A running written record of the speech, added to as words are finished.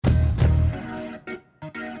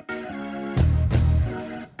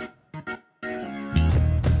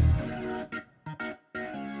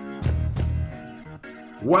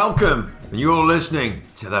Welcome, and you're listening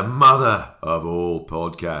to the mother of all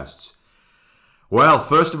podcasts. Well,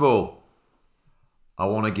 first of all, I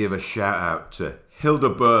want to give a shout out to Hilda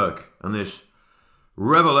Burke and this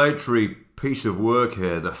revelatory piece of work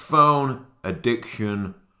here, the Phone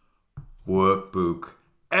Addiction Workbook.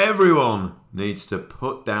 Everyone needs to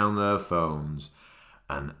put down their phones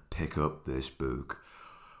and pick up this book.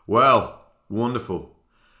 Well, wonderful.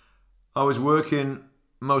 I was working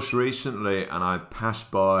most recently and I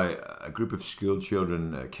passed by a group of school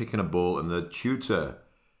children kicking a ball, and the tutor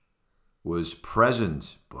was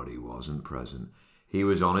present, but he wasn't present. He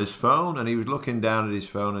was on his phone and he was looking down at his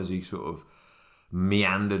phone as he sort of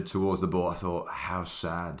meandered towards the ball. I thought, how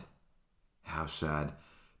sad.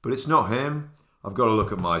 But it's not him. I've got to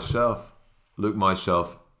look myself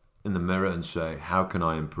in the mirror and say, how can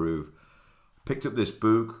I improve? Picked up this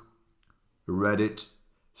book, read it,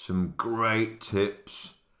 some great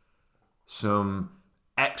tips, some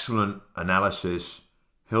excellent analysis.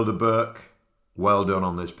 Hilda Burke, well done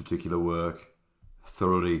on this particular work.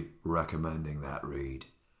 Thoroughly recommending that read.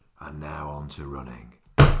 And now on to running.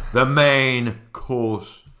 The main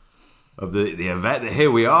course of the event. Here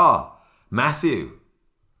we are. Matthew,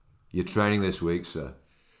 you're training this week, sir.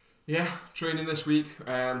 Yeah, training this week.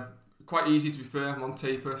 Quite easy, to be fair. I'm on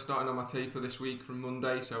taper, starting on my taper this week from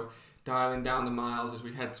Monday, so dialing down the miles as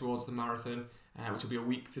we head towards the marathon, which will be a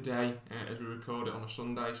week today as we record it on a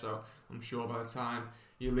Sunday, so I'm sure by the time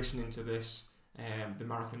you're listening to this, the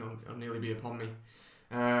marathon will nearly be upon me.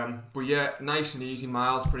 But yeah, nice and easy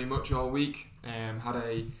miles pretty much all week. Had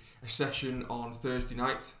a session on Thursday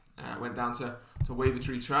night. Went down to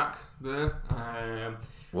Wavertree track there.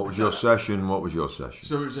 What was your session?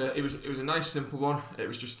 So it was a nice simple one. It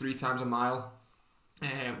was just 3 times a mile,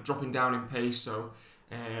 dropping down in pace. So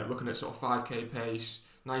looking at sort of 5k pace.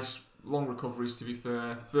 Nice long recoveries, to be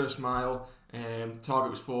fair. First mile,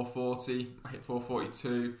 target was 4:40. I hit 4:42. So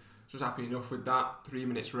I was happy enough with that. 3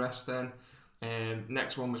 minutes rest then.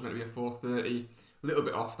 Next one was meant to be a 4:30. A little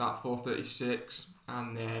bit off that, 4:36,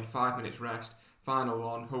 and then 5 minutes rest. Final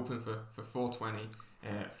one, hoping for 4:20,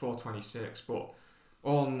 4:26, but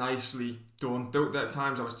all nicely done. Though at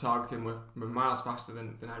times I was targeting were miles faster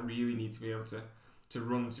than I really need to be able to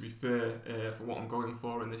run, to be fair, for what I'm going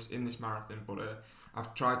for in this marathon. But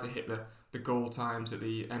I've tried to hit the goal times that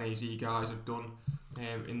the NAZ guys have done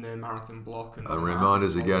in their marathon block. And remind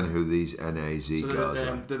us again who these NAZ guys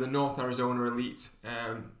are. They're the North Arizona Elite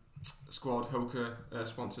squad, Hoka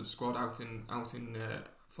sponsored squad out in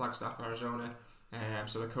Flagstaff, Arizona.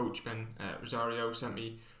 So the coach Ben Rosario sent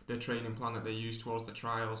me their training plan that they use towards the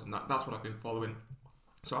trials, and that's what I've been following.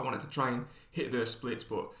 So I wanted to try and hit their splits,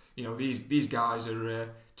 but these guys are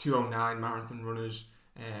 2:09 marathon runners,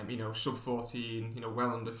 sub 14,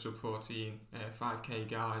 well under sub 14, 5k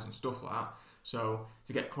guys and stuff like that. So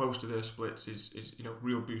to get close to their splits is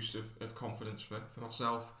real boost of confidence for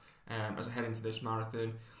myself as I head into this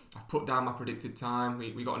marathon. I've put down my predicted time.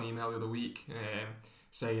 We got an email the other week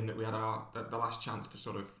saying that we had the last chance to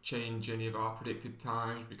sort of change any of our predicted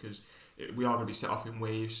times, because we are going to be set off in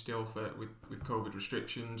waves still with COVID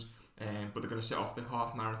restrictions, but they're going to set off the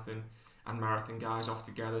half marathon and marathon guys off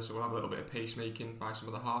together, so we'll have a little bit of pacemaking by some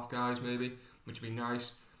of the half guys maybe, which would be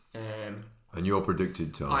nice. And your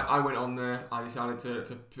predicted time? I went on there. I decided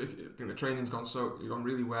to pick. I think the training's gone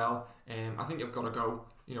really well. I think I've got to go,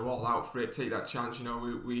 all out for it. Take that chance.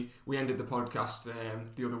 We ended the podcast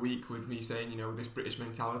the other week with me saying, this British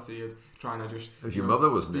mentality of trying to just. It was your mother,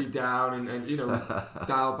 wasn't it? Be down and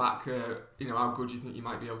dial back. How good you think you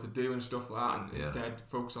might be able to do and stuff like that, and instead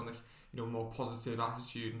focus on this, more positive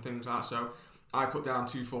attitude and things like that. So I put down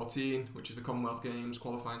 2:14, which is the Commonwealth Games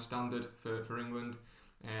qualifying standard for England.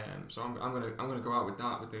 So I'm gonna go out with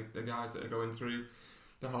that, with the guys that are going through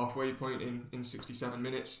the halfway point in 67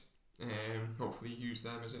 minutes. Hopefully use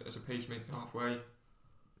them as a pacemaker halfway.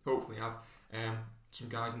 Hopefully have some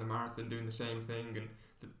guys in the marathon doing the same thing and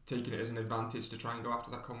taking it as an advantage to try and go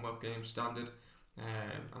after that Commonwealth Games standard.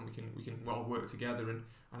 And we can work together and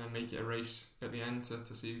then make it a race at the end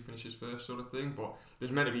to see who finishes first, sort of thing. But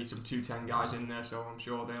there's meant to be some 2:10 guys in there, so I'm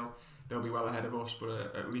sure they'll be well ahead of us.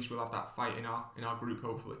 But at least we'll have that fight in our group,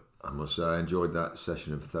 hopefully. I must say I enjoyed that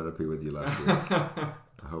session of therapy with you last week.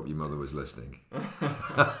 I hope your mother was listening.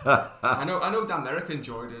 I know Dan Merrick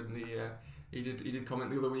enjoyed it, and he did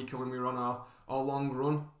comment the other week when we were on our long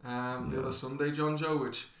run the other Sunday, John Joe,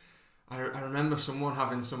 which I remember someone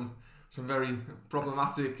having some very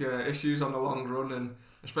problematic issues on the long run, and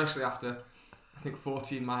especially after I think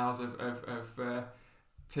 14 miles of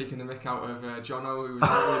taking the mick out of Jono, who was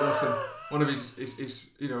out with us, and one of his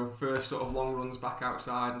first sort of long runs back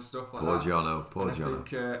outside and stuff like Poor that.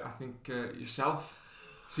 Jono. I think yourself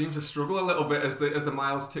seemed to struggle a little bit as the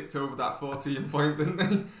miles ticked over that 14 point, didn't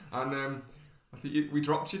they? And I think we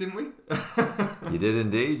dropped you, didn't we? You did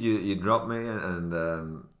indeed. You dropped me, and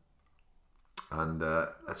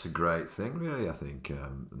that's a great thing, really. I think.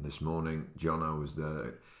 And this morning, Jono was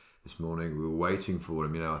there. This morning, we were waiting for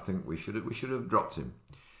him. I think we should have dropped him.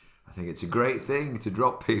 I think it's a great thing to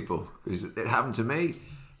drop people, because it happened to me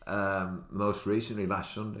most recently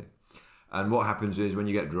last Sunday. And what happens is when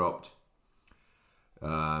you get dropped,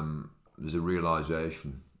 there's a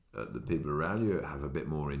realisation that the people around you have a bit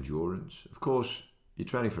more endurance. Of course, you're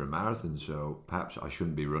training for a marathon, so perhaps I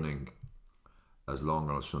shouldn't be running as long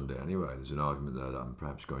on a Sunday anyway. There's an argument there that I'm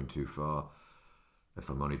perhaps going too far if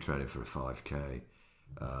I'm only training for a 5k.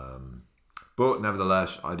 But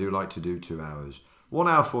nevertheless, I do like to do 2 hours. 1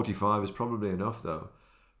 hour 45 is probably enough, though.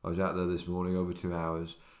 I was out there this morning over 2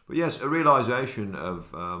 hours. But yes, a realisation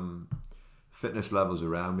of fitness levels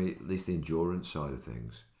around me, at least the endurance side of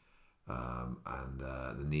things, and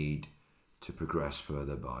the need to progress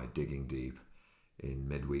further by digging deep in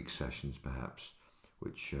midweek sessions, perhaps,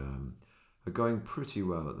 which are going pretty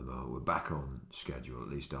well at the moment. We're back on schedule, at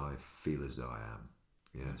least I feel as though I am.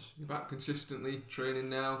 Yes. You're back consistently training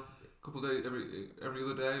now, a couple of days, every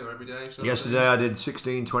other day or every day? Yesterday I did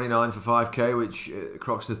 16:29 for 5k, which at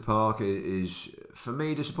Croxteth Park is, for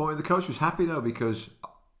me, disappointing. The coach was happy though, because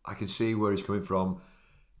I can see where he's coming from.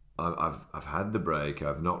 I've had the break.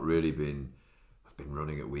 I've not really been. I've been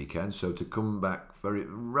running at weekends, so to come back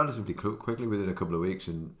relatively quickly within a couple of weeks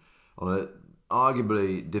and on a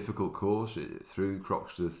arguably difficult course through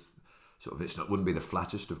Croxteth, wouldn't be the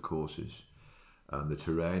flattest of courses. The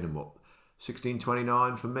terrain and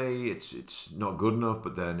 16:29 for me, it's not good enough,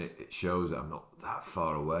 but then it shows that I'm not that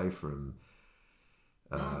far away from.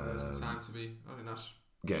 There's the time to be. I think that's.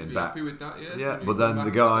 Getting back, happy with that, yeah. But then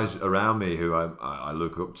the guys around me who I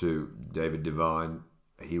look up to, David Devine,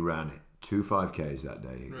 he ran 2 5Ks that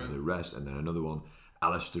day, right. And the rest, and then another one,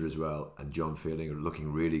 Alistair as well, and John Fielding are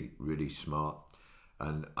looking really, really smart.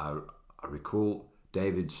 And I recall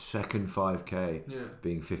David's second 5K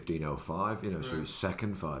being 15:05. Right. So his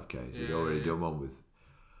second 5Ks, he'd already done one with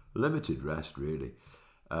limited rest, really.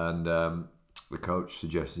 And the coach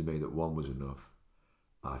suggested to me that 1 was enough.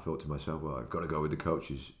 I thought to myself, well, I've got to go with the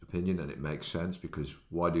coach's opinion, and it makes sense, because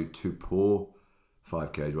why do 2 poor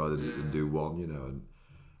 5Ks rather than do 1,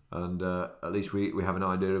 and at least we have an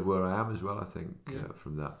idea of where I am as well, I think,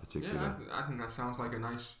 from that particular. Yeah, I think that sounds like a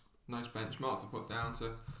nice benchmark to put down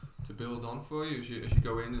to build on for you as you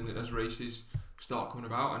go in and as races start coming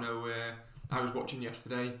about. I know I was watching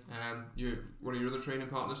yesterday. One of your other training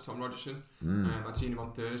partners, Tom Rogerson. I'd seen him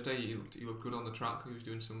on Thursday. He looked good on the track. He was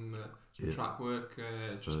doing some track work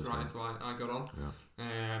just prior to I got on.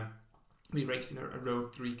 Yeah. We raced in a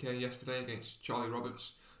road 3k yesterday against Charlie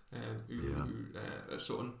Roberts, at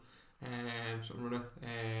Sutton runner.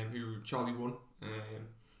 Who Charlie won.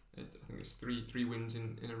 I think it's three wins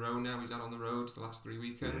in a row now. He's out on the roads the last 3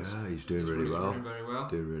 weekends. Yeah, he's doing really well. Running very well.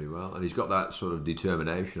 Doing really well, and he's got that sort of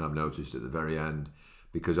determination I've noticed at the very end,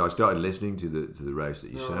 because I started listening to the race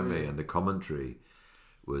that you sent me, and the commentary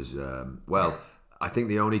was I think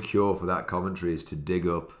the only cure for that commentary is to dig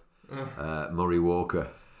up Murray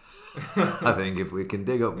Walker. I think if we can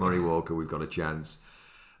dig up Murray Walker, we've got a chance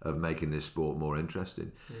of making this sport more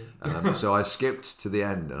interesting. So I skipped to the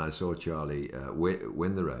end and I saw Charlie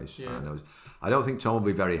win the race. And I don't think Tom will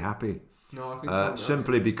be very happy. No, I think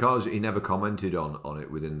simply because he never commented on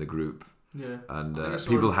it within the group. Yeah, and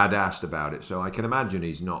people had asked about it, so I can imagine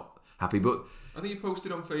he's not happy. But I think he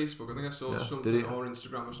posted on Facebook. I think I saw something, or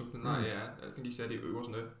Instagram or something like that. Yeah, I think he said it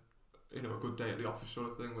wasn't a good day at the office sort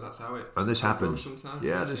of thing. But that's how it. And this happens sometimes.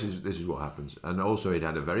 Yeah, this is what happens. And also, he'd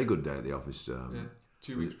had a very good day at the office.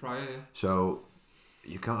 2 weeks prior. Yeah. So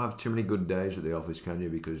you can't have too many good days at the office, can you?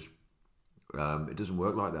 Because it doesn't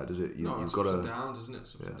work like that, does it? You've got ups and downs, isn't it?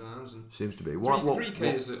 Ups and downs. And seems to be.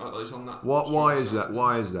 3K is on that. Why is that?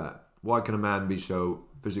 Why is that? Why can a man be so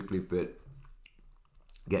physically fit,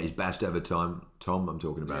 get his best ever time? Tom, I'm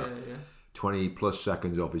talking about. 20 plus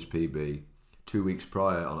seconds off his PB 2 weeks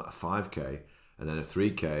prior on a 5k, and then a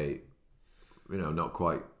 3k. Not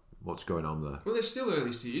quite. What's going on there? Well, it's still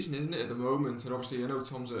early season, isn't it, at the moment? And obviously, I know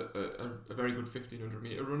Tom's a very good 1500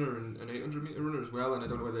 metre runner and an 800 metre runner as well. And I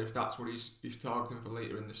don't know whether if that's what he's targeting for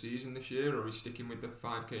later in the season this year, or he's sticking with the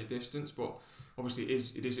 5k distance. But obviously,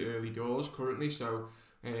 it is early doors currently. So,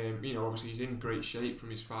 obviously he's in great shape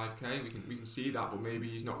from his 5k. We can see that, but maybe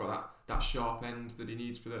he's not got that sharp end that he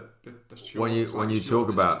needs for the short. When you talk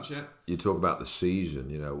about the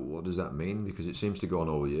season, what does that mean? Because it seems to go on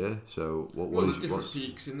all year. So there's different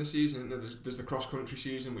peaks in the season. There's the cross country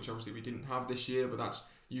season, which obviously we didn't have this year, but that's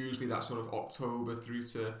usually that sort of October through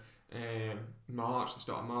to March, the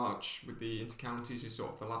start of March, with the inter-counties is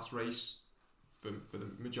sort of the last race for the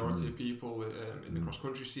majority of people in the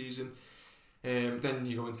cross-country season. Then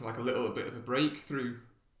you go into like a little bit of a break through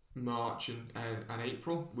March and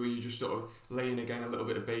April, where you just sort of lay in again a little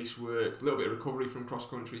bit of base work, a little bit of recovery from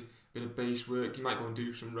cross-country, bit of base work. You might go and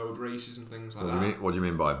do some road races and things like that. What do you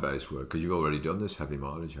mean by base work? Because you've already done this heavy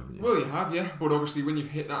mileage, haven't you? Well, you have, yeah. But obviously, when you've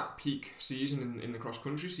hit that peak season in the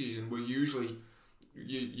cross-country season, you're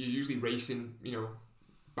usually racing,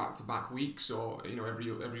 back-to-back weeks, or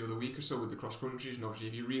every other week or so with the cross-countries. And obviously,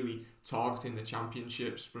 if you're really targeting the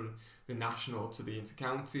championships from the national to the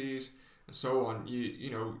inter-counties and so on,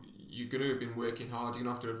 you're going to have been working hard. You're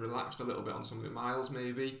going to have to have relaxed a little bit on some of the miles,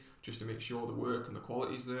 maybe, just to make sure the work and the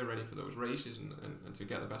quality's there, ready for those races and to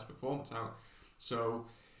get the best performance out. So,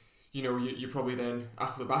 you probably then,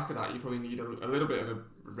 after the back of that, you probably need a little bit of a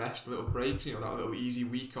rest, a little break, that little easy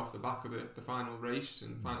week off the back of the final race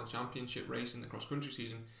and final championship race in the cross-country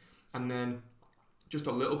season. And then just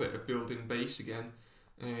a little bit of building base again.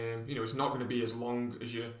 It's not going to be as long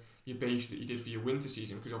as your base that you did for your winter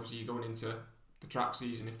season, because obviously you're going into the track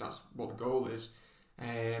season if that's what the goal is.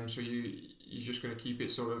 So you're just going to keep it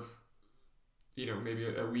sort of, maybe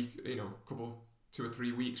a week, couple 2 or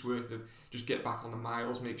 3 weeks worth of just get back on the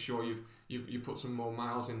miles, make sure you put some more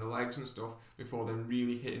miles in the legs and stuff before then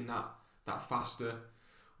really hitting that faster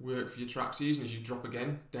work for your track season as you drop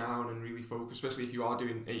again down and really focus, especially if you are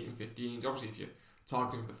doing 8 and 15s. Obviously, if you're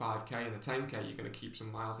targeting for the 5k and the 10k, you're going to keep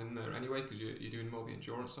some miles in there anyway because you're doing more the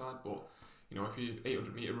endurance side. But if you're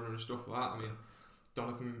 800 metre runner and stuff like that, I mean,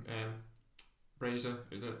 Jonathan Brazier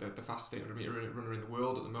is the fastest 800 metre runner in the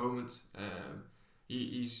world at the moment.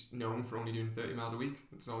 He's known for only doing 30 miles a week.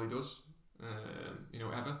 That's all he does,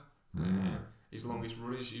 ever. His longest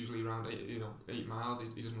run is usually around 8 miles.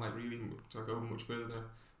 He doesn't like really to go much further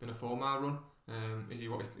than a 4 mile run. Is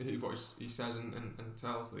what he says and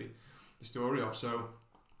tells the story of. So,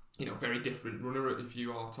 very different runner if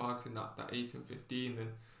you are targeting that 8 and 15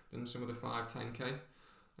 than some of the 5, 10k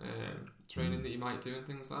training that you might do and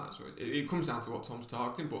things like that. So it comes down to what Tom's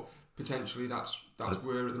targeting, but potentially that's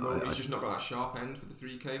where at the moment he's just not got that sharp end for the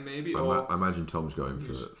 3k maybe. I imagine Tom's going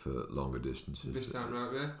for longer distances this time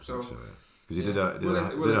round, yeah. So because he did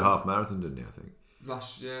a half marathon, didn't he? I think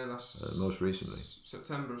last most recently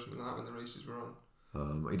September or something like that when the races were on.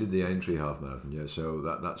 He did the Aintree half marathon, yeah. So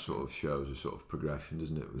that sort of shows a sort of progression,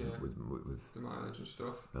 doesn't it? With the mileage and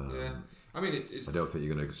stuff. I mean, it's. I don't think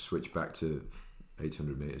you're going to switch back to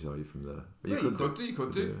 800 metres, are you, from there? But you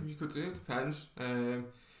could do. It depends.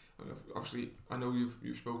 Obviously, I know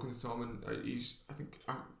you've spoken to Tom, and he's, I think,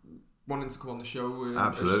 wanting to come on the show.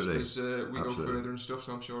 Absolutely. As we go further and stuff.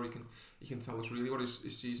 So I'm sure he can tell us really what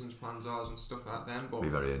his season's plans are and stuff like that. Then, but be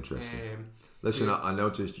very interesting. Listen, I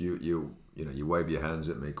noticed you wave your hands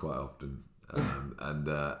at me quite often, and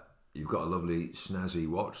you've got a lovely snazzy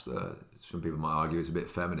watch there. Some people might argue it's a bit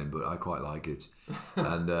feminine, but I quite like it.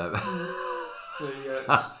 And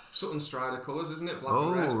it's Sutton Strider colours, isn't it? Black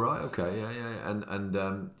and red. Oh, right, okay, yeah.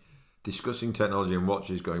 And discussing technology and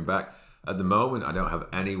watches going back, at the moment I don't have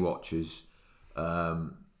any watches.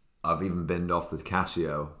 I've even binned off the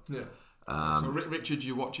Casio. Yeah. So Richard,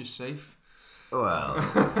 your watch is safe? Well,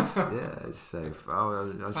 it's safe.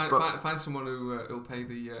 Find someone who'll pay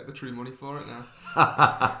the true money for it now.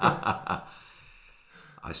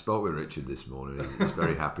 I spoke with Richard this morning. He's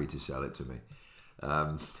very happy to sell it to me.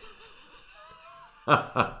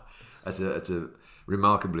 It's a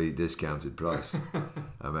remarkably discounted price,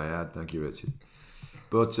 I may add. Thank you, Richard.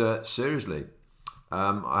 But seriously,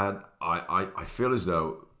 I feel as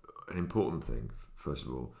though an important thing, first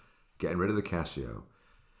of all, getting rid of the Casio.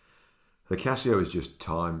 The Casio is just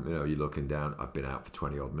time. You're looking down. I've been out for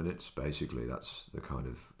 20 odd minutes. Basically, that's the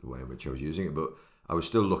way in which I was using it. But I was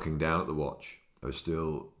still looking down at the watch. I was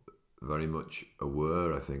still very much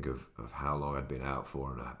aware, I think, of how long I'd been out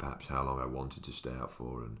for and perhaps how long I wanted to stay out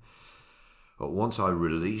for. But once I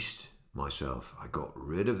released myself, I got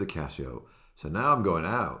rid of the Casio. So now I'm going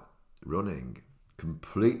out running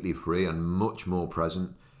completely free and much more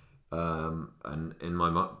present. And in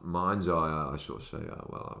my mind's eye, I sort of say,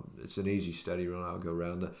 it's an easy, steady run. I'll go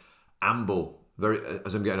around there. Amble.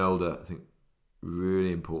 As I'm getting older, I think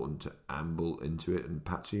really important to amble into it. And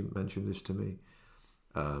Patsy mentioned this to me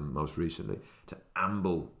most recently, to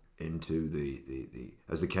amble into the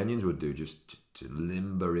as the Kenyans would do, just to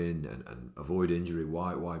limber in and avoid injury.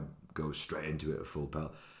 Why go straight into it at full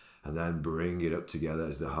pelt and then bring it up together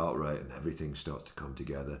as the heart rate and everything starts to come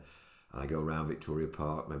together. And I go around Victoria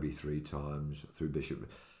Park maybe 3 times through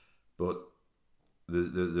Bishop, but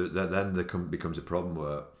then there becomes a problem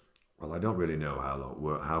where Well, I don't really know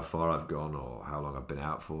how far I've gone or how long I've been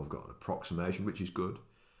out for. I've got an approximation, which is good,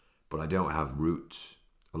 but I don't have routes.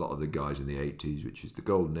 A lot of the guys in the 80s, which is the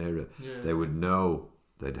golden era, they would know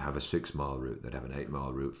they'd have a 6 mile route, they'd have an 8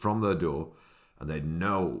 mile route from their door, and they'd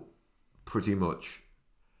know pretty much,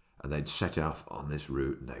 and they'd set off on this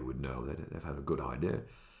route, and they would know, they'd have a good idea.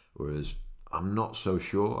 Whereas I'm not so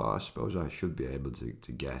sure. I suppose I should be able to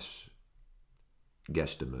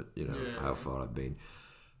guesstimate, how far I've been.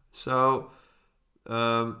 So,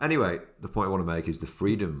 anyway, the point I want to make is the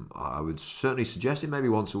freedom. I would certainly suggest it maybe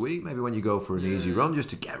once a week, maybe when you go for an easy run, just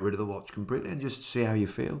to get rid of the watch completely and just see how you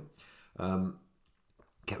feel.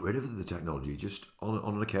 Get rid of the technology, just on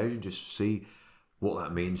an occasion, just see what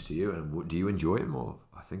that means to you, and do you enjoy it more?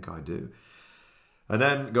 I think I do. And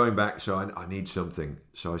then going back, so I need something.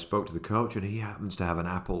 So I spoke to the coach, and he happens to have an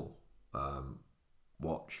Apple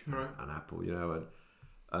watch, an Apple,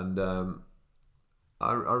 and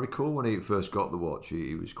I recall when he first got the watch,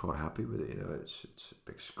 he was quite happy with it. It's a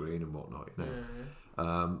big screen and whatnot.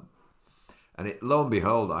 And lo and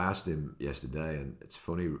behold, I asked him yesterday, and it's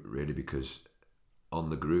funny really because on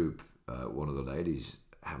the group, one of the ladies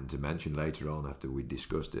happened to mention later on after we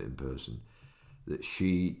discussed it in person that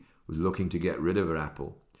she was looking to get rid of her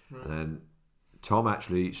Apple, and then Tom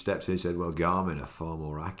actually steps in and said, "Well, Garmin are far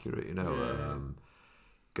more accurate.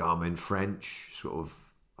 Garmin French sort of."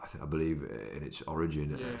 I believe in its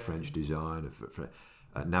origin, French design,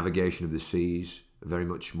 navigation of the seas, very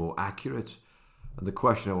much more accurate. And the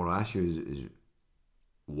question I want to ask you is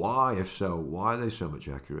why, if so, why are they so much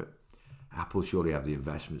accurate? Apple surely have the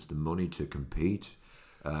investments, the money to compete.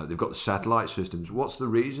 They've got the satellite systems. What's the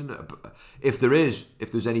reason? If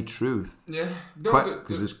there's any truth? Yeah,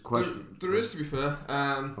 because there is, to be fair.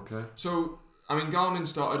 Okay. So I mean, Garmin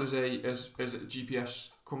started as a GPS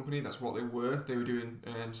company. That's what they were. They were doing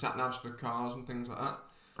sat navs for cars and things like that.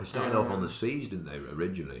 They started off on the seas, didn't they?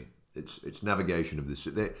 Originally, it's navigation of the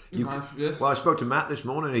sea. Yes. Well, I spoke to Matt this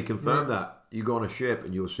morning. He confirmed that you go on a ship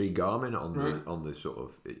and you'll see Garmin on the sort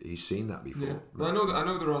of. He's seen that before. Yeah. Well, I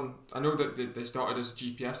know that they started as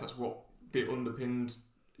GPS. That's what they underpinned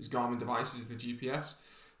his Garmin devices, the GPS.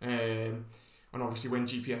 And obviously when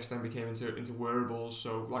GPS then became into wearables,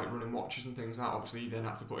 so like running watches and things like that, obviously you then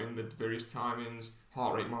had to put in the various timings,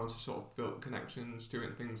 heart rate monitors, sort of built connections to it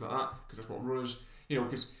and things like that, because that's what runners,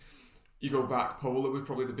 because you go back, Polar was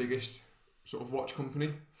probably the biggest sort of watch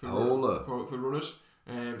company for runners.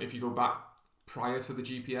 If you go back prior to the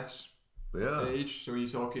GPS age, so you're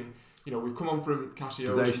talking, we've come on from Casio.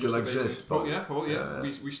 Do they still exist? Polar,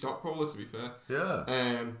 we stopped Polar, to be fair.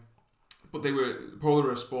 Yeah. But Polar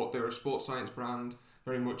are a sport. They're a sports science brand,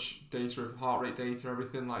 very much data of heart rate data,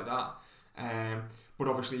 everything like that. But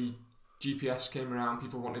obviously, GPS came around.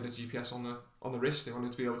 People wanted a GPS on the wrist. They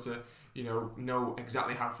wanted to be able to, know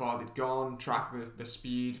exactly how far they'd gone, track the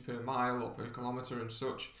speed per mile or per kilometre and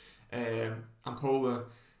such. And Polar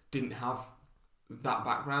didn't have that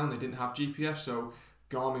background. They didn't have GPS, so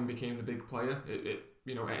Garmin became the big player. It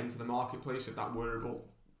into the marketplace of that wearable,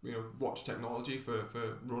 watch technology for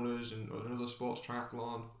runners and other sports,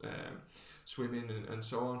 triathlon, swimming and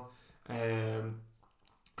so on.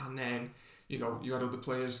 And then you had other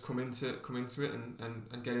players come into it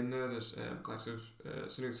and get in there. There's guys of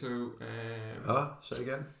Suunto. Say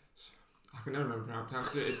again. I can never remember how to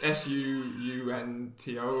pronounce it. It's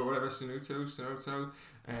Suunto or whatever. Suunto.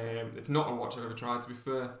 It's not a watch I've ever tried, to be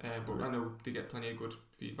fair, but I know they get plenty of good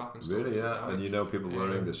feedback and stuff. Really, yeah. And people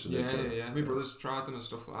wearing the Suunto. Yeah. My brother's tried them and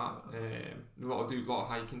stuff like that. A lot of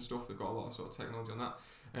hiking stuff. They've got a lot of sort of technology on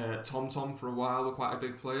that. TomTom for a while were quite a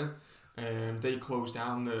big player. They closed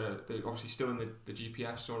down they're obviously still in the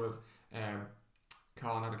GPS sort of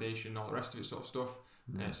car navigation, all the rest of it sort of stuff.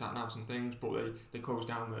 Sat navs and things, but they closed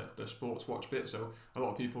down the sports watch bit. So a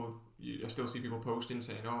lot of people, I still see people posting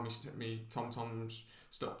saying, "Oh, me TomTom's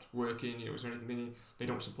stopped working. Is there anything they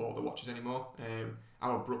don't support the watches anymore?"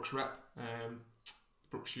 Our Brooks rep,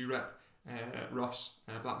 Brooks shoe rep, Ross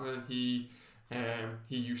Blackburn, he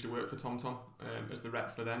used to work for TomTom as the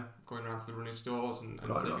rep for them, going around to the running stores and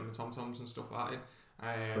taking the TomToms and stuff like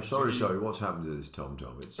that. Sorry, what's happened to this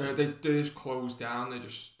TomTom? They just closed down. They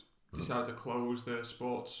just decided to close the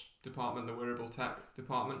sports department, the wearable tech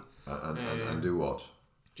department. And do what?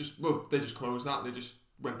 They just closed that. They just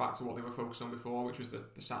went back to what they were focused on before, which was the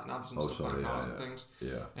sat navs and stuff like cars and things.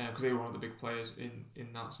 Yeah. Because they were one of the big players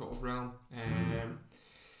in that sort of realm.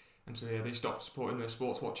 And so they stopped supporting the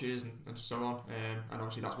sports watches and so on. And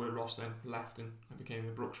obviously that's where Ross then left and became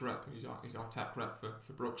the Brooks rep. He's our tech rep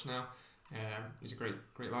for Brooks now. He's a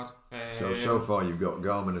great lad. So far you've got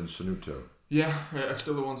Garmin and Suunto. Yeah, are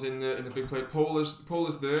still the ones in the big play.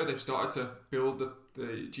 Polar's there. They've started to build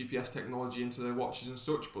the GPS technology into their watches and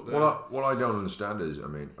such. But what I don't understand is, I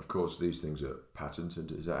mean, of course, these things are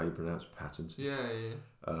patented. Is that how you pronounce patented? Yeah.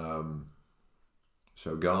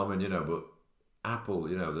 So Garmin, but Apple,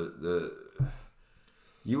 it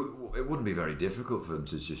wouldn't be very difficult for them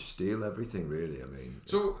to just steal everything, really. I mean,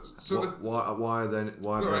 why are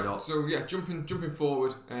they not? So yeah, jumping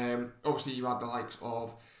forward. Obviously, you had the likes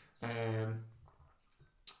of, I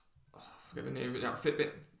forget the name of it now.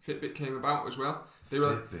 Fitbit came about as well. They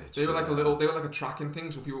were like a tracking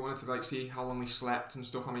thing, so people wanted to like see how long they slept and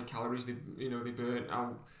stuff, how many calories they burnt,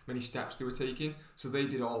 how many steps they were taking. So Fitbit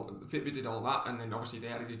did all that, and then obviously they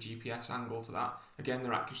added a GPS angle to that. Again,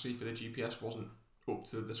 their accuracy for the GPS wasn't up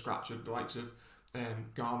to the scratch of the likes of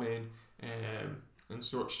Garmin and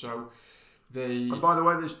such. So they. And by the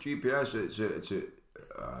way, this GPS, it's a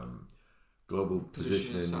global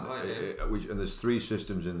positioning, satellite, and there's 3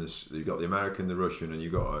 systems in this. You've got the American, the Russian, and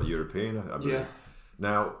you've got a European, I believe. Yeah.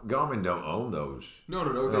 Now, Garmin don't own those. No.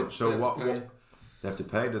 They have to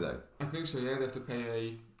pay, do they? I think so. Yeah, they have to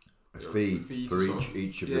pay a fee for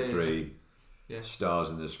each of the 3 stars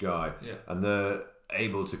in the sky, and they're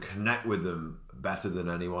able to connect with them better than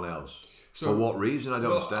anyone else. So, for what reason? I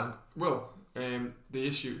don't understand.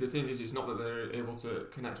 The thing is, it's not that they're able to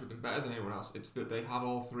connect with them better than anyone else. It's that they have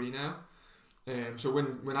all 3 now. So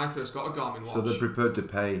when I first got a Garmin watch, so they're prepared to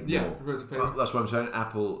pay. Yeah, more. prepared to pay. Well, that's what I'm saying.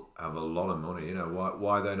 Apple have a lot of money.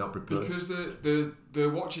 Why are they not prepared? Because the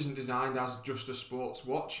watch isn't designed as just a sports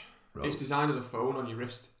watch. Right. It's designed as a phone on your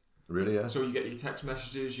wrist. Really? Yeah. So you get your text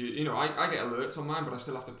messages. I get alerts on mine, but I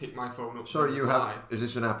still have to pick my phone up. Sorry, is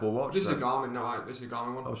this an Apple Watch? This is a Garmin. No, this is a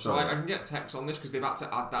Garmin one. Oh, so I can get text on this because they've had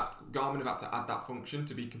to add that. Garmin have had to add that function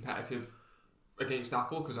to be competitive against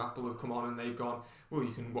Apple, because Apple have come on and they've gone, well,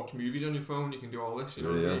 you can watch movies on your phone, you can do all this. You know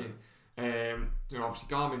what I mean? Obviously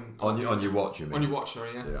Garmin on your watch. You mean? On your watch,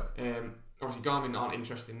 sorry, yeah. Obviously Garmin aren't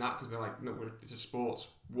interested in that because they're like, no, it's a sports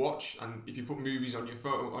watch, and if you put movies on your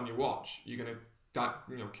phone, on your watch, you're gonna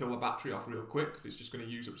kill the battery off real quick because it's just going to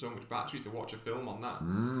use up so much battery to watch a film on that.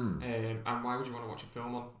 And why would you want to watch a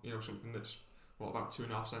film on something that's about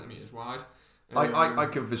 2.5 centimeters wide? I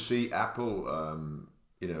can foresee Apple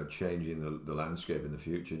changing the landscape in the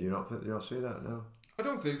future. Do you not see that? No, I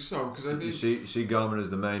don't think so, because I think you see Garmin as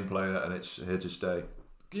the main player and it's here to stay.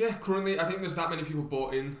 Yeah, currently I think there's that many people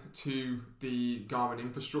bought into the Garmin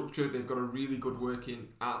infrastructure. They've got a really good working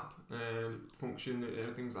app function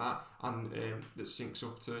and things like that, and that syncs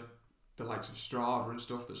up to the likes of Strava and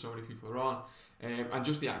stuff that so many people are on, and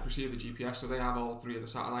just the accuracy of the GPS. So they have all 3 of the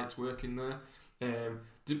satellites working there.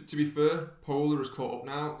 To be fair, Polar has caught up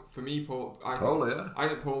now. For me, I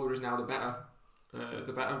think Polar is now the better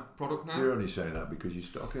product now. You're only saying that because you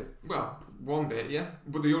stock it. Well, one bit, yeah.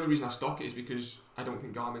 But the only reason I stock it is because I don't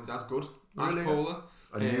think Garmin's as good as Polar.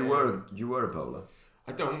 And you were a Polar?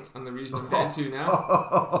 I don't, and the reason I'm getting to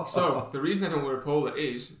now. So the reason I don't wear a Polar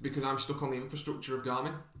is because I'm stuck on the infrastructure of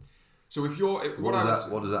Garmin. So if you're what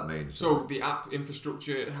does that mean? So the app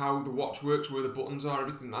infrastructure, how the watch works, where the buttons are,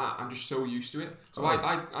 everything like that, I'm just so used to it. So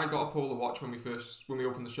I got a Polar watch when we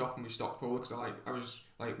opened the shop and we stocked Polar, because I was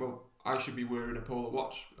like, well, I should be wearing a Polar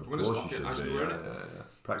watch. If I'm going to stock it, I should be wearing it. Yeah.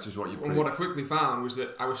 Practice what you preach. And what I quickly found was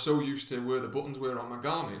that I was so used to where the buttons were on my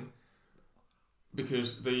Garmin,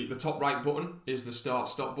 because the top right button is the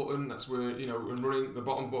start-stop button. That's where, when running, the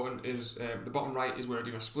bottom button is, the bottom right is where I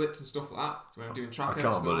do my splits and stuff like that. So when I'm doing track I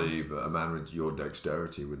can't believe a man with your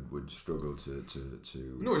dexterity would struggle to...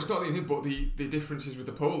 No, it's not anything, but the differences with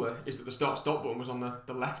the Polar is that the start-stop button was on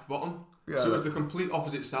the left bottom. Yeah, so it was the complete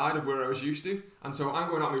opposite side of where I was used to. And so I'm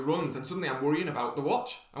going out my runs and suddenly I'm worrying about the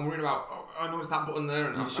watch. I'm worrying about, I know it's that button there.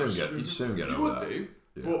 And you'd soon get over that. You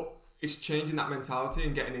would do, but... It's changing that mentality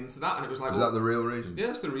and getting into that, and it was like... Is that the real reason? Yeah,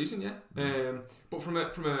 that's the reason, yeah. But from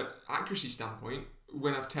a accuracy standpoint,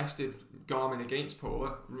 when I've tested Garmin against Polar,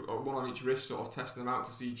 one on each wrist, sort of testing them out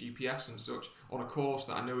to see GPS and such, on a course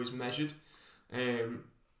that I know is measured,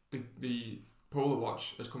 the Polar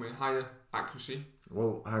watch has come in higher accuracy.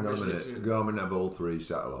 Well, hang on a minute. Garmin have all 3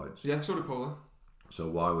 satellites. Yeah, so do Polar. So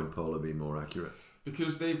why would Polar be more accurate?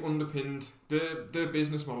 Because they've underpinned... Their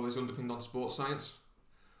business model is underpinned on sports science.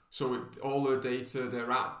 So all their data,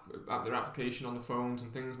 their application on the phones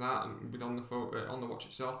and things like that, and on the watch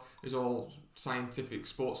itself, is all scientific,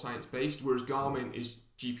 sports science based. Whereas Garmin is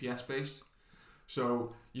GPS based.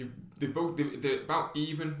 So they're about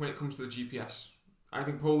even when it comes to the GPS. I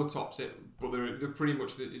think Polar tops it, but they're pretty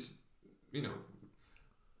much it's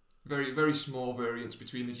very very small variance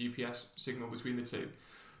between the GPS signal between the 2.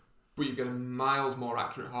 But you get a miles more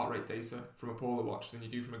accurate heart rate data from a Polar watch than you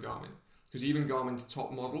do from a Garmin. Because even Garmin's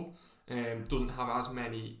top model doesn't have as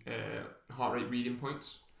many heart rate reading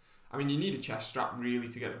points. I mean, you need a chest strap really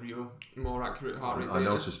to get real more accurate heart rate data. I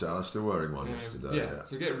noticed that. I was still wearing one yesterday. Yeah,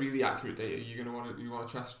 to get really accurate data, you're going to want a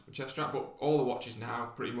chest strap. But all the watches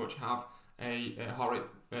now pretty much have a heart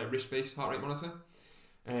rate wrist-based heart rate monitor.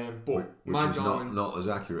 But which my is Garmin, not as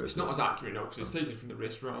accurate. It's not as accurate, no, because it's taken from the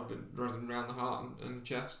wrist rather than around the heart and the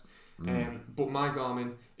chest. But my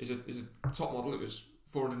Garmin is a top model. It was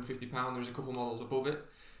 £450. There's a couple models above it.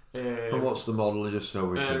 And what's the model? Just so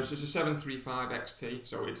we can... So it's a 735 XT.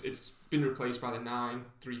 So it's been replaced by the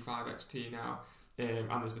 935 XT now.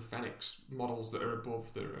 And there's the Fenix models that are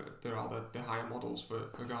above. There are the higher models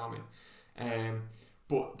for Garmin.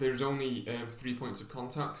 But there's only 3 points of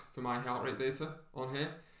contact for my heart rate data on here.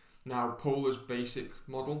 Now Polar's basic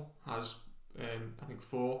model has I think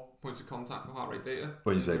 4 points of contact for heart rate data.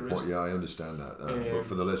 When you say point, yeah, I understand that. But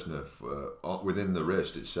for the listener, within the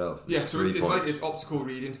wrist itself, so it's like it's optical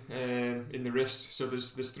reading in the wrist. So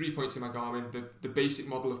there's 3 points in my Garmin. The basic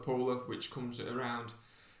model of Polar, which comes at around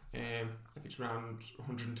I think it's around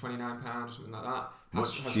 £129 or something like that.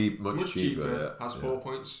 Much cheaper. Has 4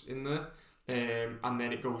 points in there. And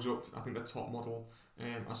then it goes up. I think the top model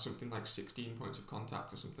has something like 16 points of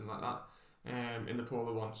contact or something like that in the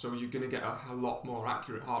Polar one. So you're going to get a lot more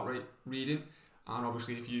accurate heart rate reading. And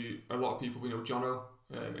obviously, a lot of people, we know Jono,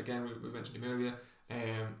 again, we mentioned him earlier,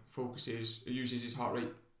 uses his heart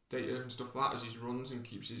rate data and stuff like that as he runs and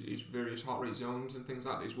keeps his various heart rate zones and things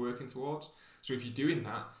like that he's working towards. So if you're doing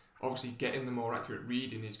that, obviously getting the more accurate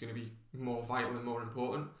reading is going to be more vital and more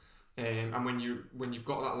important. And when you've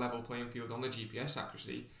got that level playing field on the GPS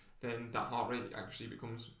accuracy, then that heart rate accuracy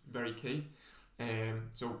becomes very key.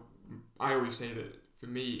 So I always say that for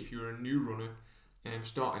me, if you're a new runner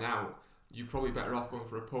starting out, you're probably better off going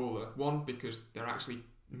for a Polar. One, because they're actually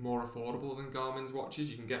more affordable than Garmin's watches.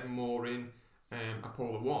 You can get more in a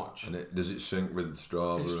Polar watch. And does it sync with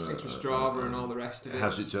Strava? It syncs with Strava and all the rest of it. It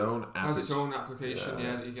has its own app. It has its own application,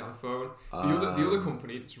 that you get on the phone. The other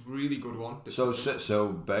company, that's a really good one. It's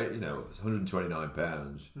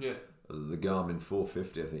 £129. Yeah. The Garmin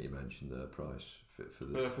 450, I think you mentioned the price for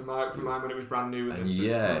mine when it was brand new.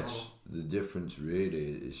 The difference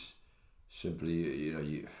really is simply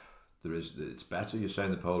it's better. You're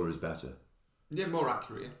saying the Polar is better. Yeah, more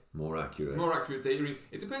accurate. More accurate data reading.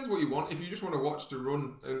 It depends what you want. If you just want to watch the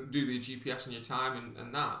run and do the GPS in your time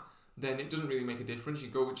and that, then it doesn't really make a difference. You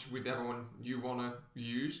go with whichever one you want to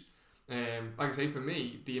use. Like I say, for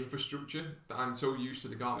me, the infrastructure that I'm so used to,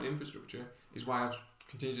 the Garmin infrastructure, is why I've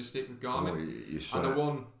continued to stick with Garmin.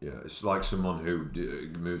 It's like someone who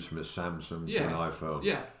moves from a Samsung to an iPhone.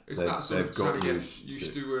 Yeah, it's that sort of trying to get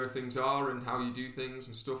used to where things are and how you do things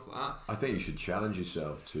and stuff like that. I think you should challenge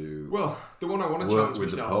yourself to. Well, the one I want to challenge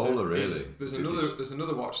with myself the Polar, to really. is there's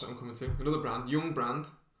another watch that I'm coming to, another brand, young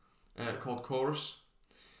brand, called Chorus.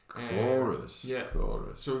 Chorus.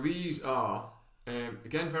 Chorus. So these are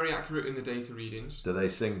again very accurate in the data readings. Do they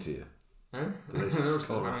sing to you? Huh?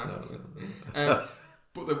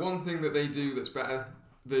 But the one thing that they do that's better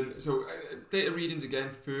than data readings again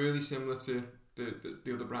fairly similar to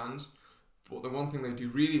the other brands, but the one thing they do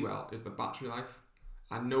really well is the battery life,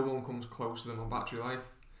 and no one comes close to them on battery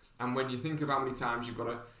life. And when you think of how many times you've got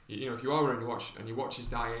to, if you are wearing your watch and your watch is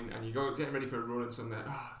dying and you go getting ready for a run and suddenly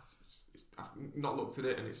I've not looked at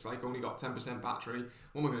it and it's like only got 10% battery,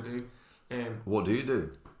 what am I going to do? What do you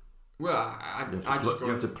do? Well, you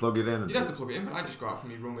have to plug it in. You'd have to plug it in, but I just go out for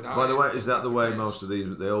me run without. By the way, is that the way most of these?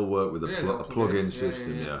 They all work with a plug-in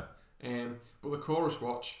system. Yeah. But the Chorus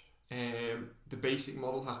watch, the basic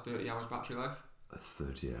model has 30 hours battery life.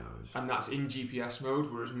 30 hours. And that's in GPS mode,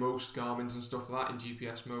 whereas most Garmin's and stuff like that in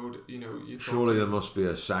GPS mode, surely there must be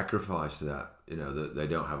a sacrifice to that. That they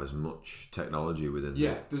don't have as much technology within.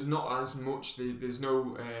 Yeah, there's not as much. There's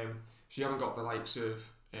no. So you haven't got the likes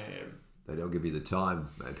of. They don't give you the time,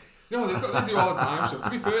 maybe. No, they do all the time stuff. To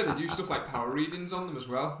be fair, they do stuff like power readings on them as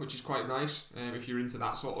well, which is quite nice if you're into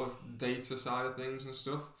that sort of data side of things and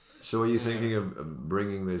stuff. So are you thinking of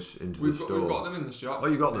bringing this into the store? We've got them in the shop. Oh,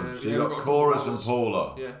 you got them? So you've got Chorus and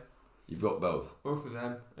Polar? Yeah. You've got both? Both of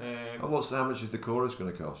them. And how much is the Chorus going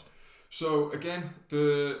to cost? So again,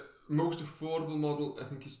 the most affordable model I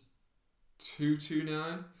think is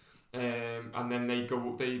 $229. And then they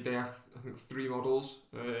have I think 3 models,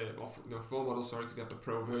 4 models, sorry, because they have the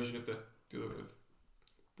Pro version of the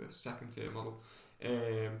second tier model.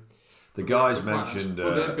 The guys mentioned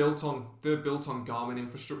they're built on Garmin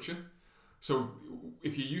infrastructure. So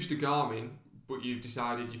if you're used to Garmin, but you've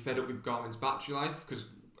decided you're fed up with Garmin's battery life, because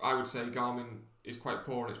I would say Garmin is quite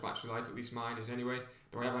poor in its battery life, at least mine is anyway,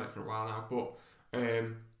 though I have had it for a while now, but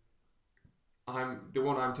the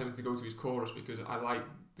one I'm tempted to go to is Chorus, because I like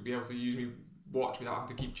to be able to use watch without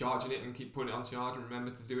having to keep charging it and keep putting it on charge and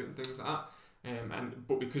remember to do it and things like that.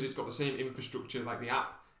 But because it's got the same infrastructure, like the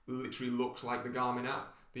app literally looks like the Garmin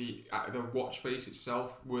app. The watch face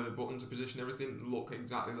itself, where the buttons are positioned, everything look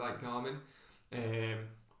exactly like Garmin.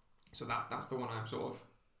 So that's the one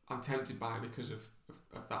I'm tempted by because of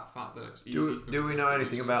that fact that it's easy. Do we know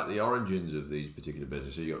anything about the origins of these particular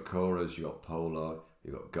businesses? You got Coros, you got Polar,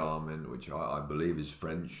 you got Garmin, which I believe is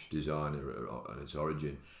French design at its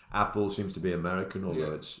origin. Apple seems to be American,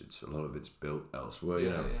 although it's a lot of it's built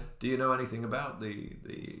elsewhere. Do you know anything about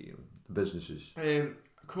the businesses?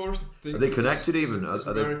 Coros, are they connected even? It's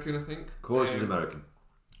American, I think. Coros is American.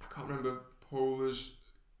 I can't remember Polar's.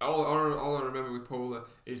 All I remember with Polar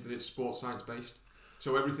is that it's sports science based.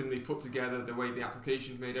 So everything they put together, the way the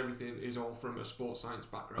application's made, everything is all from a sports science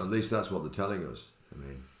background. At least that's what they're telling us. I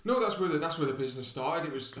mean, no, that's where the business started.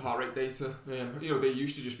 It was heart rate data. They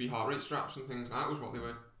used to just be heart rate straps and things. That was what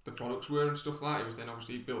the products were and stuff like that. It was then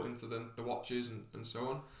obviously built into the watches and so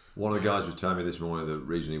on. One of the guys was telling me this morning the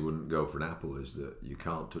reason he wouldn't go for an Apple is that you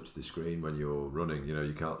can't touch the screen when you're running.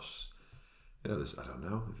 You can't. This I don't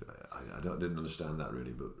know. Didn't understand that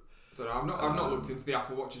really, but. So I've not looked into the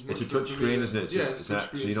Apple Watch as much. It's a touch screen, isn't it? It's touch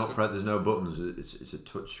screen. So you're not there's no buttons. It's a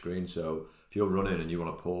touch screen. So if you're running and you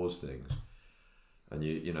want to pause things, and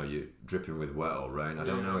you're dripping with wet or rain, I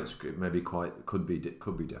don't know. It maybe could be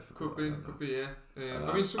difficult. Could be. Yeah.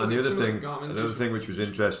 And the other thing which was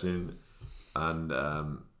interesting, and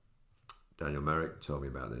Daniel Merrick told me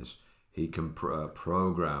about this. He can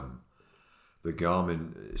program the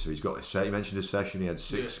Garmin. So he mentioned a session. He had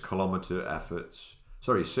 6 kilometer efforts.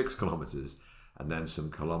 6 kilometres and then some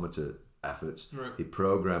kilometre efforts. Right. He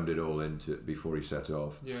programmed it all into before he set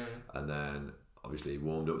off. Yeah. And then obviously he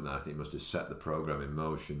warmed up and then I think he must have set the program in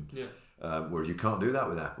motion. Yeah. Whereas you can't do that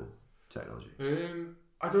with Apple technology.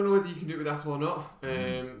 I don't know whether you can do it with Apple or not.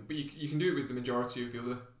 But you can do it with the majority of the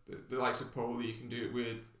other the likes of Polar. You can do it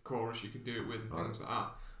with Coros. You can do it with things like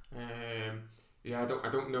that. I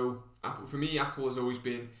don't know. Apple, for me, Apple has always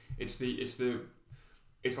been it's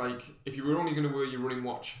like if you were only going to wear your running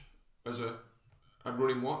watch as a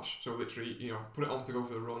running watch, so literally, put it on to go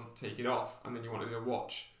for the run, take it off, and then you wanted a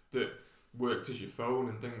watch that worked as your phone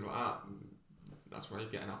and things like that. That's why you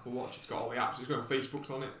get an Apple Watch. It's got all the apps. It's got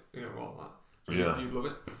Facebook's on it, all that. So you'd love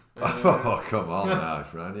it. Oh, come on now,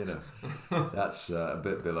 friend. That's a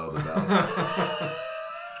bit below the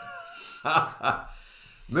belt.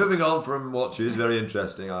 Moving on from watches, very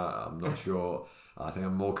interesting. I'm not sure. I think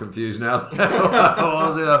I'm more confused now than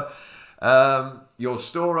I was. Your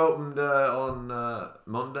store opened on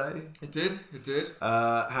Monday. It did.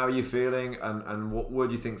 How are you feeling, and where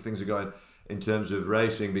do you think things are going in terms of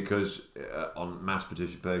racing? Because on mass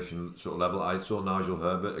participation sort of level, I saw Nigel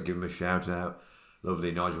Herbert. I give him a shout out.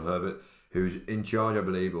 Lovely Nigel Herbert, who's in charge, I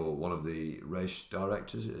believe, or one of the race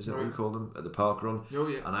directors. Is that what you call them at the park run? Oh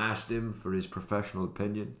yeah. And I asked him for his professional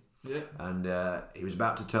opinion. Yeah. And he was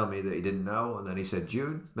about to tell me that he didn't know, and then he said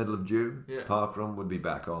middle of June, parkrun would be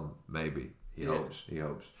back on, maybe. He hopes.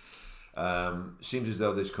 Seems as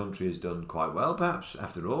though this country has done quite well, perhaps,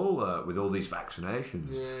 after all, with all these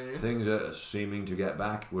vaccinations. Yeah. Things are seeming to get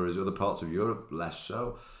back, whereas other parts of Europe, less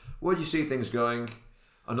so. Where do you see things going?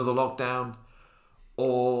 Another lockdown?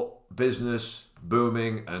 Or business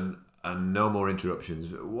booming and no more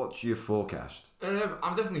interruptions? What's your forecast?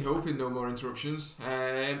 I'm definitely hoping no more interruptions.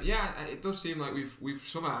 It does seem like we've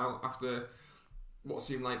somehow, after what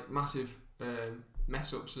seemed like massive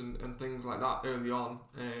mess ups and things like that early on,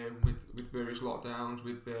 with various lockdowns,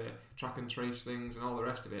 with track and trace things and all the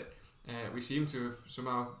rest of it, we seem to have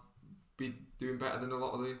somehow be doing better than a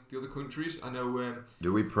lot of the other countries. I know.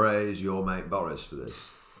 Do we praise your mate Boris for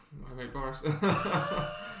this? My mate Boris. I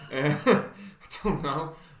don't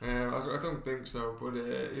know. I don't think so. But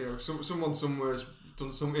someone somewhere's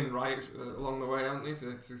done something right along the way, haven't they,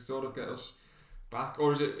 to sort of get us back?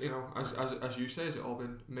 Or is it, as you say, has it all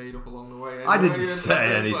been made up along the way? Anyway? I didn't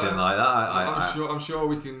say anything like that. I'm sure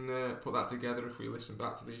we can put that together if we listen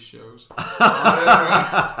back to these shows.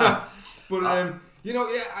 I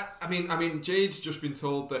mean, Jade's just been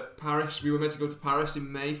told that Paris. We were meant to go to Paris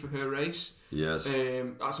in May for her race. Yes.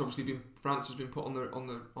 That's obviously France has been put on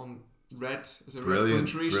red as a brilliant, red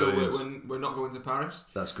country, brilliant. So we're not going to Paris.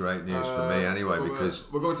 That's great news for me anyway,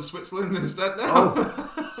 because we're going to Switzerland instead now.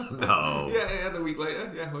 Oh no! Yeah, the week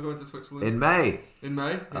later. Yeah, we're going to Switzerland in May.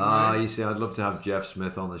 May. You see, I'd love to have Jeff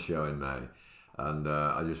Smith on the show in May, and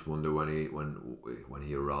I just wonder when he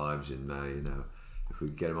arrives in May, if we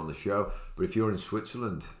could get him on the show. But if you're in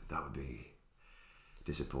Switzerland, that would be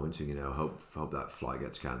disappointing. Hope that flight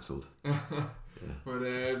gets cancelled. But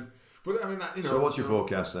I mean that. So what's your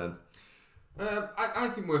forecast then? I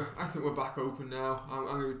think we're back open now. I'm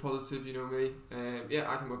going to be positive, you know me.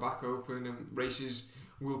 I think we're back open and races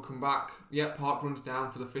will come back. Yeah, park runs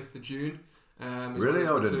down for the 5th of June. Really?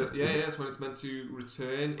 It's when it's meant to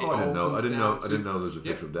return. I didn't know there was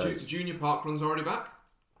official dates. Junior park run's already back.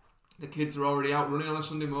 The kids are already out running on a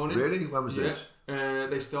Sunday morning. Really? When was this?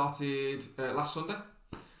 They started last Sunday.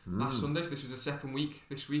 Last Sunday, so this was the second week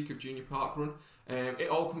this week of Junior Park Run. It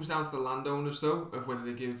all comes down to the landowners though of whether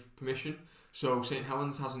they give permission. So St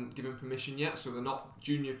Helens hasn't given permission yet, so they're not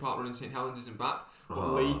Junior Park Run in St Helens isn't back.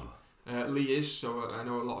 But Lee is, so I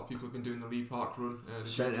know a lot of people have been doing the Lee Park Run.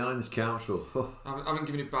 St Helens Council. haven't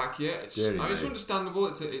given it back yet. It's understandable.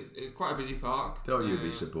 It's quite a busy park. Don't you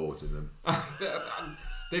be supporting them?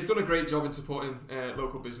 They've done a great job in supporting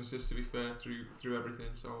local businesses, to be fair, through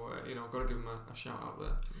everything. So got to give them a shout out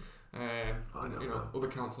there. Other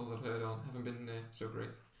councils I've heard on haven't been so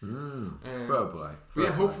great. Fair play.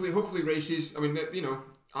 Hopefully races. I mean,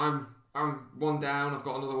 I'm one down. I've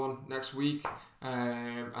got another one next week,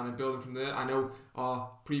 and I'm building from there. I know our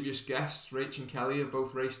previous guests, Rach and Kelly, have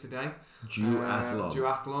both raced today.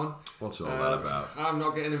 Duathlon. What's all that about? I'm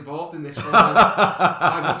not getting involved in this one.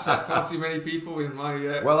 I've upset far too many people with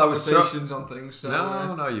my conversations on things. So,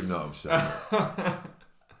 no, you've not upset.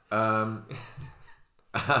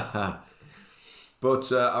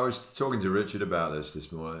 But I was talking to Richard about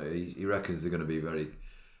this morning. He reckons they're going to be very,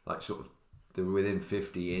 they're within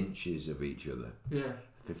 50 inches of each other. Yeah.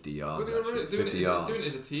 50 yards. Well, they're doing it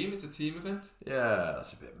as a team. It's a team event. Yeah,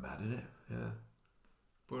 that's a bit mad, isn't it? Yeah.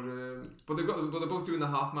 But they're both doing the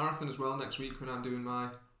half marathon as well next week when I'm doing my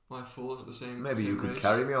full at the same. Maybe same you could race.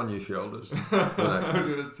 carry me on your shoulders. I'm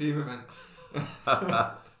doing it as a team event.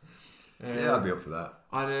 Yeah, I'd be up for that.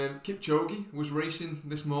 And Kipchoge was racing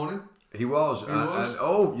this morning. He was.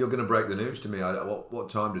 And you're going to break the news to me. What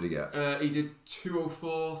time did he get? He did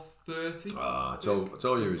 2:04:30. I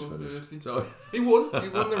told you he was finished. He won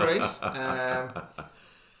the race.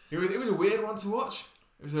 It was a weird one to watch.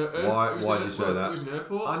 Why did you say that? It was an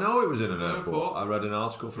airport. I know it was in an airport. I read an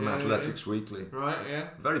article from Athletics Weekly. Right, yeah.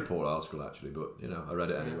 Very poor article actually, but I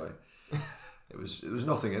read it anyway. It was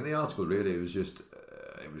nothing in the article really. It was just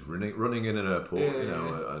it was running in an airport,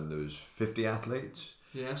 and there was 50 athletes.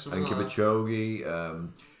 Yeah, and Kipchoge,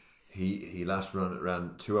 he last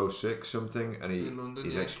ran 2:06 something, and in London,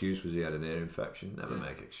 his excuse was he had an ear infection. Never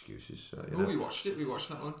make excuses. So, we watched it. We watched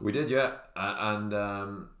that one. We did, yeah, and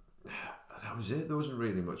that was it. There wasn't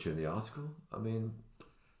really much in the article. I mean,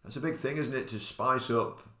 that's a big thing, isn't it? To spice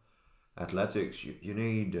up athletics, you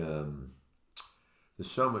need.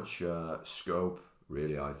 There's so much scope.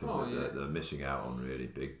 Really, I think that they're missing out on really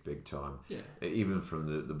big time. Yeah. Even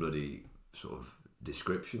from the bloody sort of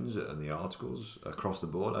descriptions and the articles across the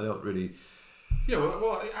board, I don't really. Yeah,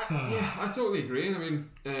 I totally agree. And I mean,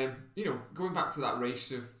 going back to that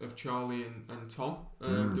race of Charlie and Tom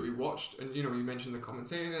that we watched, and you mentioned the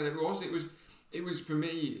commentating, and it was for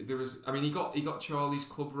me. He got Charlie's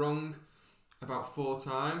club wrong about 4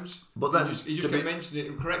 times, but then he just kept mentioning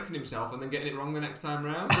it and correcting himself, and then getting it wrong the next time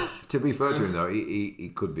round. To be fair to him, though,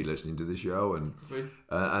 he could be listening to the show, and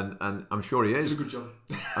I'm sure he is. Did a good job.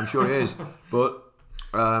 I'm sure he is, but.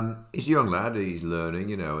 He's a young lad, he's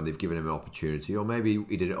learning, and they've given him an opportunity, or maybe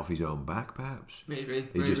he did it off his own back, perhaps. Maybe.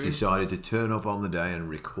 Just decided to turn up on the day and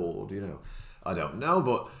record, I don't know,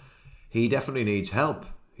 but he definitely needs help.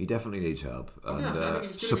 And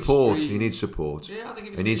support. He needs support. Yeah, I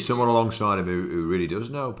think he needs someone alongside him who really does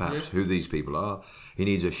know, perhaps, who these people are. He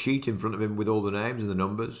needs a sheet in front of him with all the names and the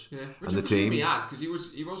numbers and the teams. He had, because he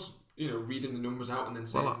was reading the numbers out and then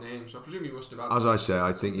saying names. So I presume he must have had. As I say,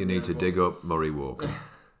 I think you need to dig up Murray Walker.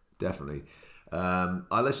 Definitely.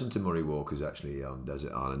 I listened to Murray Walker's actually on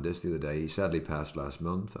Desert Islanders the other day. He sadly passed last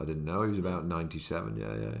month. I didn't know. He was about 97.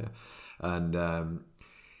 Yeah. And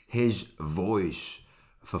his voice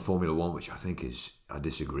for Formula One, which I think I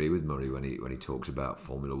disagree with Murray when he talks about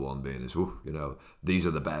Formula One being this, these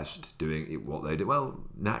are the best doing what they do. Well,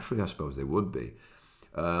 naturally, I suppose they would be.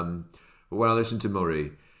 But when I listened to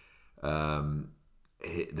Murray,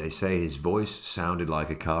 they say his voice sounded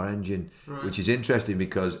like a car engine, which is interesting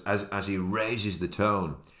because as he raises the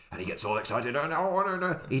tone and he gets all excited,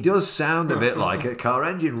 he does sound a bit like a car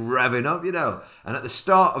engine revving up, And at the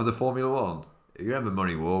start of the Formula One, you remember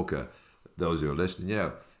Murray Walker, those who are listening,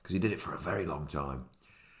 because he did it for a very long time.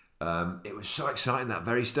 It was so exciting, that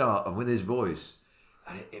very start, and with his voice,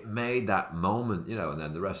 and it made that moment, and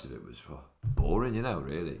then the rest of it was boring,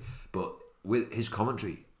 really. But with his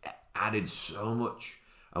commentary, added so much,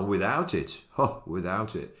 and without it,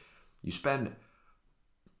 you spend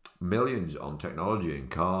millions on technology and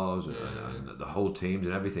cars and the whole teams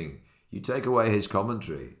and everything. You take away his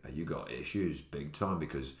commentary, and you got issues big time,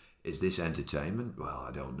 because is this entertainment? Well,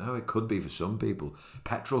 I don't know. It could be for some people,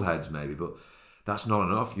 petrol heads maybe, but that's not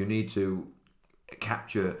enough. You need to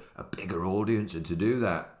capture a bigger audience, and to do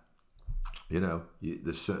that,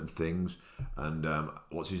 there's certain things. And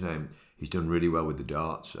what's his name? He's done really well with the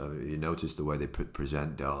darts. You notice the way they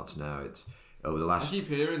present darts now. It's over the last. I keep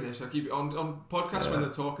hearing this. I keep on podcasts when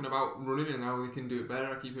they're talking about running and how they can do it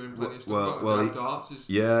better. I keep hearing plenty of stuff about darts.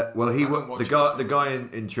 The guy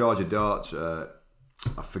in charge of darts.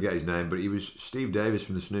 I forget his name, but he was Steve Davis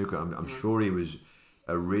from the snooker. I'm sure he was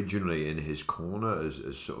originally in his corner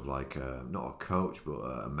as sort of like not a coach but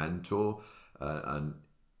a mentor, and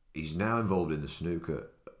he's now involved in the snooker.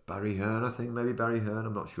 Barry Hearn, I think, maybe Barry Hearn,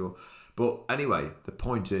 I'm not sure. But anyway, the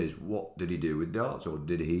point is, what did he do with darts, or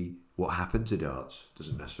what happened to darts?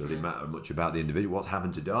 Doesn't necessarily matter much about the individual. What's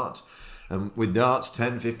happened to darts? And with darts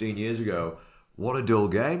 10, 15 years ago, what a dull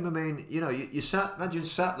game. I mean, you sat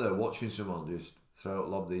there watching someone just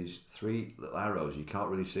lob these 3 little arrows. You can't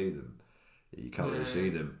really see them. You can't really see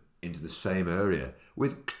them into the same area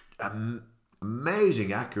with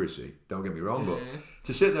amazing accuracy. Don't get me wrong, but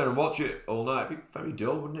to sit there and watch it all night would be very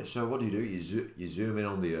dull, wouldn't it? So what do? You zoom in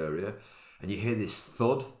on the area, and you hear this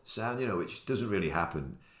thud sound, which doesn't really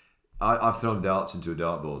happen. I've thrown darts into a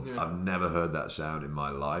dartboard. Yeah. I've never heard that sound in my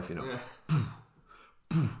life.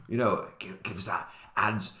 Gives that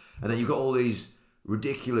adds, and then you've got all these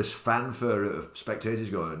ridiculous fanfare of spectators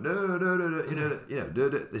going no,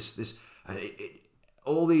 this, and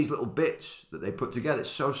all these little bits that they put together. It's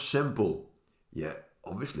so simple, yet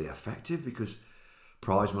obviously effective, because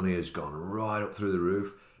prize money has gone right up through the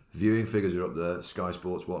roof. Viewing figures are up there, Sky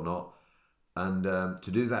Sports, whatnot, and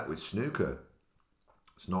to do that with snooker,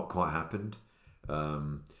 it's not quite happened.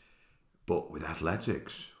 But with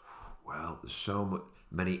athletics, well, there's so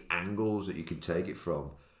many angles that you can take it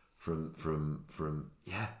from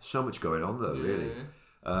so much going on though, really.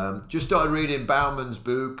 Just started reading Bauman's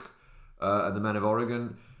book, and the Men of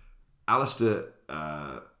Oregon. Alistair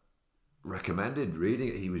recommended reading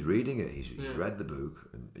it. He was reading it. He's read the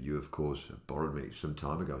book, and you, of course, have borrowed me some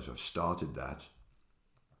time ago, so I've started that.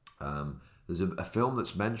 There's a film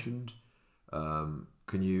that's mentioned.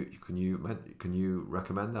 Can you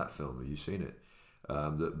recommend that film? Have you seen it?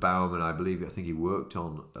 That Bauman, I think he worked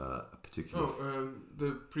on a particular.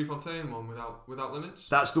 The Prefontaine one, without limits.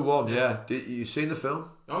 That's the one. Yeah. Did you seen the film?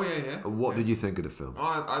 Oh yeah. And what did you think of the film?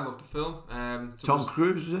 Oh, I loved the film. Tom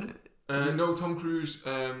Cruise was in it. No, Tom Cruise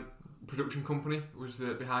production company was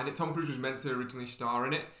behind it. Tom Cruise was meant to originally star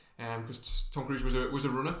in it, because Tom Cruise was a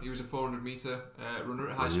runner. He was a 400 meter runner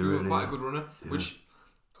at high school. Really? Quite a good runner, which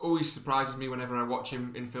always surprises me whenever I watch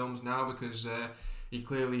him in films now, because he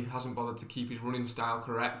clearly hasn't bothered to keep his running style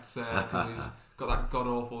correct, because he's got that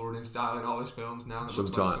god-awful running style in all his films now. That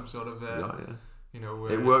looks like some sort of,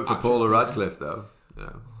 it worked for Paula Radcliffe, though.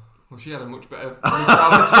 Yeah. Well, she had a much better running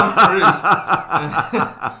style than Tom Cruise.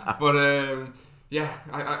 But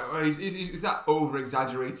he's that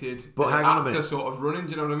over-exaggerated actor sort of running,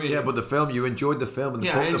 do you know what I mean? Yeah, but the film, you enjoyed the film. And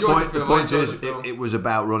I enjoyed the film. The point is, it was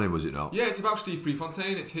about running, was it not? Yeah, it's about Steve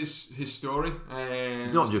Prefontaine. It's his story.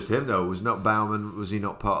 Not just him, though. Was he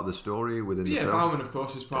not part of the story within the film? Yeah, Bauman, of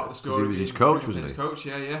course, is part of the story. He was his coach, wasn't he? His coach,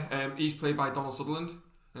 yeah. He's played by Donald Sutherland.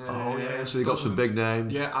 So he got some big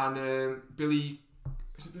names. Yeah, and Billy...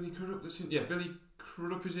 Is it Billy Crudup that's in... Yeah, Billy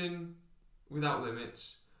Crudup is in Without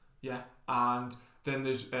Limits. Yeah, and then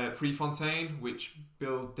there's Prefontaine, which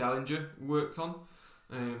Bill Dellinger worked on.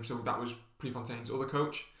 So that was Prefontaine's other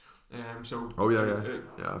coach. I've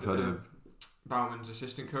heard of him. Bauman's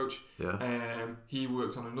assistant coach. Yeah. He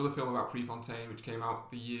worked on another film about Prefontaine, which came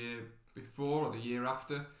out the year before or the year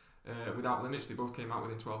after. Without Limits. They both came out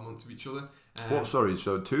within 12 months of each other.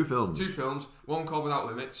 So 2 films? 2 films. One called Without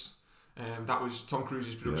Limits. That was Tom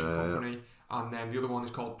Cruise's production company. And then the other one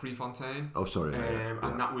is called Prefontaine. Oh, sorry.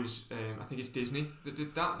 And that was, I think it's Disney that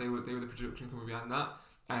did that. They were the production company behind that.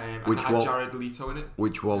 And Which that had one, Jared Leto in it.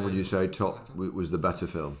 Which one would you say was the better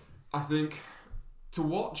film? I think to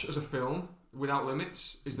watch as a film, Without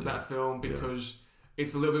Limits is the better film, because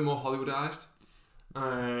it's a little bit more Hollywoodized.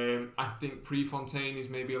 I think Prefontaine is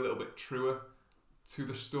maybe a little bit truer to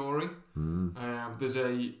the story. There's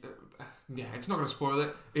it's not going to spoil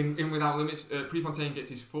it. In Without Limits, Prefontaine gets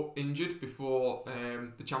his foot injured before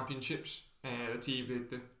the championships,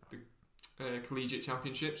 the collegiate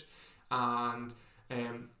championships, and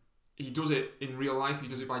he does it in real life. He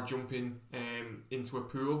does it by jumping into a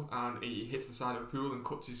pool, and he hits the side of a pool and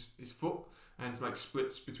cuts his foot, and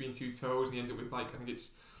splits between 2 toes, and he ends up with I think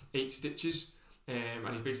it's 8 stitches, and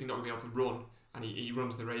he's basically not going to be able to run, and he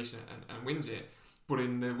runs the race and wins it. but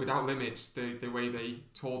in the Without Limits, the way they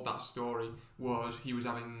told that story was he was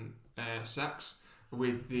having sex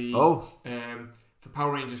with the for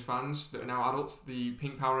Power Rangers fans that are now adults, the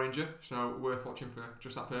Pink Power Ranger, so worth watching for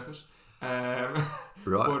just that purpose. Right.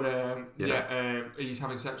 But he's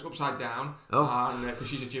having sex upside down, because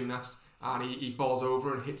she's a gymnast, and he falls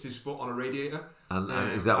over and hits his foot on a radiator. And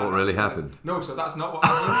is that what really happened? No, so that's not what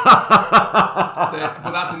happened.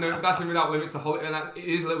 But that's in Without Limits. And it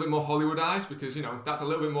is a little bit more Hollywoodized, because that's a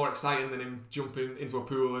little bit more exciting than him jumping into a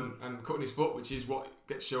pool and cutting his foot, which is what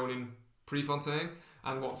gets shown in Prefontaine,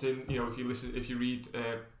 and what's in if you read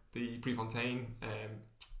the Prefontaine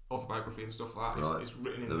autobiography and stuff like that. Right. It's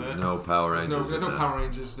written in there. There was no Power Rangers. There's no Power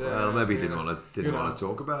Rangers. Well, maybe he didn't want to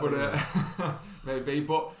talk about it. Maybe,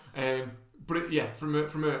 but from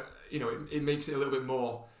a it makes it a little bit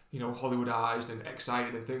more Hollywoodized and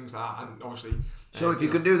exciting and things like that, and obviously. So if you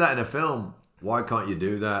can do that in a film, why can't you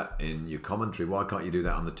do that in your commentary? Why can't you do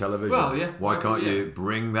that on the television? Well, yeah. Why can't you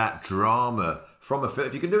bring that drama from a film?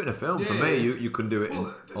 If you can do it in a film, you can do it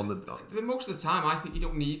on the. Most of the time, I think you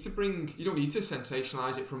don't need to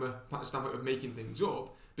sensationalize it from a standpoint of making things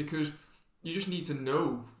up, because you just need to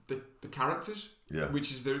know the characters,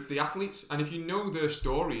 which is the athletes, and if you know their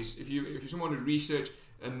stories, if someone had researched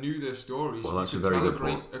and knew their stories, that's you a could very tell good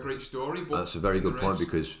point. A great story. But that's a very good point,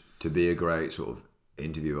 because to be a great sort of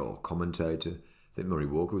interviewer or commentator, I think Murray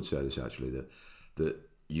Walker would say this actually, that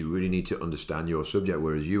you really need to understand your subject,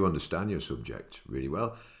 whereas you understand your subject really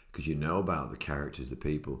well because you know about the characters, the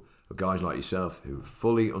people. But guys like yourself who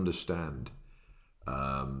fully understand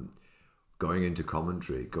going into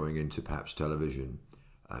commentary, going into perhaps television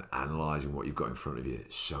and analysing what you've got in front of you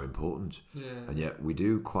is so important. Yeah. And yet we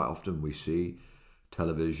do quite often, we see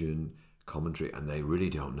television commentary and they really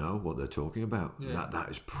don't know what they're talking about. Yeah. That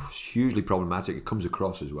is hugely problematic. It comes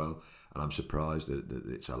across as well, and I'm surprised that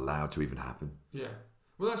it's allowed to even happen. Yeah,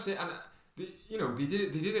 well that's it, and they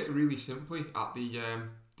did it really simply at the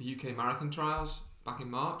UK marathon trials back in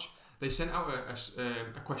March. They sent out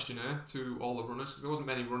a questionnaire to all the runners, because there wasn't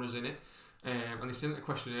many runners in it, and they sent a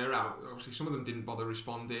questionnaire out. Obviously, some of them didn't bother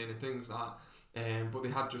responding and things like that, but they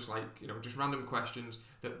had just random questions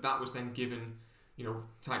that was then given,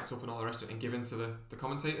 typed up and all the rest of it, and given to the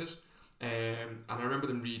commentators. And I remember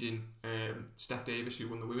them reading Steph Davis, who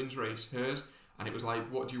won the women's race, hers, and it was like,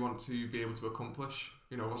 what do you want to be able to accomplish?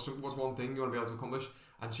 What's one thing you want to be able to accomplish?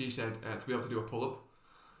 And she said to be able to do a pull-up.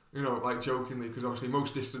 Jokingly, because obviously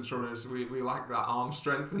most distance runners, we lack that arm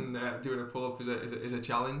strength, and doing a pull-up is a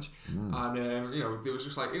challenge. And there was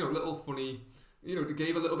just little funny. They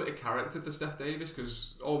gave a little bit of character to Steph Davis,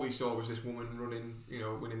 because all we saw was this woman running,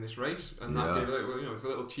 winning this race, and that gave it's a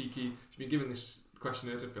little cheeky. She's been given this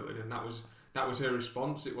questionnaire to fill in, and that was her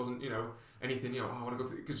response. It wasn't anything. I want to go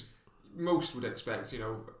to, because most would expect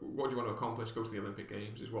what do you want to accomplish? Go to the Olympic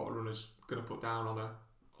Games is what a runner's going to put down on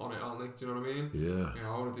it, aren't they? Do you know what I mean? Yeah.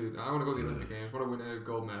 I want to go to the Olympic Games. I want to win a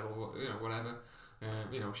gold medal. Whatever.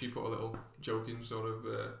 She put a little joking sort of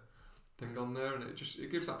thing on there, and it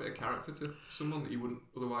gives that bit of character to someone that you wouldn't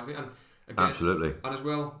otherwise think. And again, absolutely. And as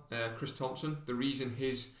well, Chris Thompson. The reason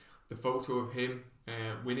the photo of him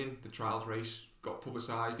winning the trials race got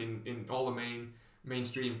publicised in all the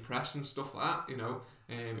mainstream press and stuff like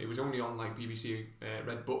that. It was only on BBC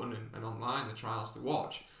Red Button and online, the trials to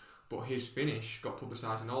watch. But his finish got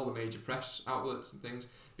publicised in all the major press outlets and things,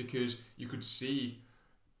 because you could see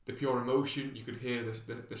the pure emotion. You could hear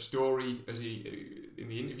the story as he in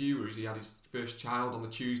the interview, as he had his first child on the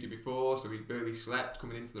Tuesday before, so he barely slept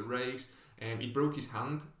coming into the race. He broke his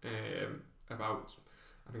hand about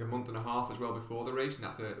I think a month and a half as well before the race, and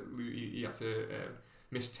he had to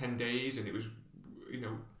miss 10 days, and it was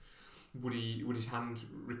would his hand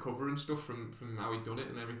recover and stuff from how he'd done it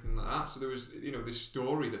and everything like that. So there was this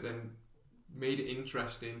story that then made it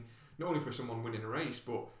interesting, not only for someone winning a race,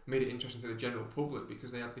 but made it interesting to the general public,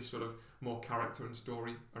 because they had this sort of more character and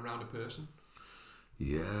story around a person.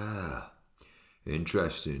 Yeah,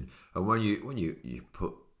 interesting. And when you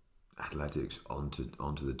put athletics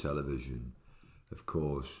onto the television, of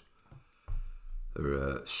course, there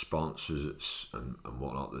are sponsors and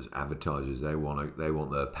whatnot. There's advertisers. They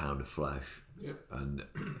want their pound of flesh. Yep. And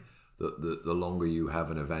the longer you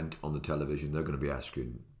have an event on the television, they're going to be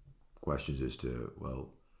asking questions as to, well,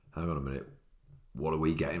 hang on a minute, what are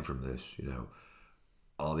we getting from this?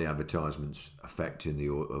 Are the advertisements affecting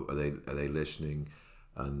are they listening?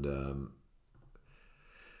 And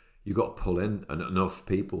you've got to pull in enough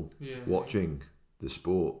people watching the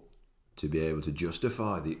sport to be able to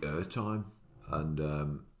justify the airtime. And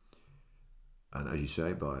as you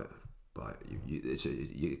say,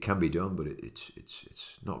 it can be done, but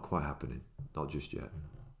it's not quite happening, not just yet.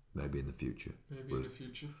 maybe in the future. In the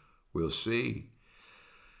future. We'll see.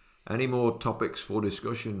 Any more topics for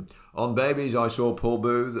discussion? On babies, I saw Paul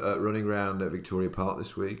Booth running around at Victoria Park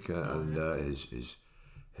this week, his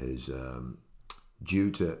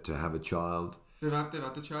due to have a child. They've had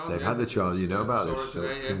the child. They've had the child. You know about this.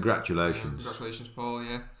 Today, congratulations. Congratulations, Paul.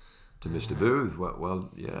 Yeah. To Mr. Booth.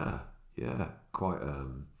 Well, yeah, quite.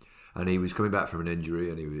 And he was coming back from an injury,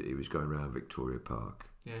 and he was going around Victoria Park.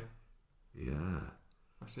 Yeah.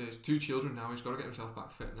 I say it's 2 children now. He's got to get himself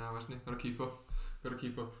back fit now, hasn't he? Got to keep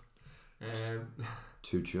up.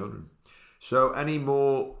 2 children. So, any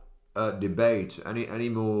more debate? Any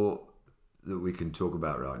more that we can talk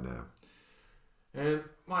about right now?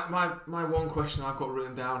 My one question I've got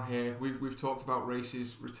written down here. We've talked about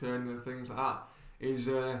races returning and things like that. Is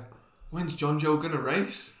when's John Joe gonna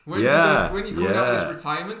race? When you coming out of this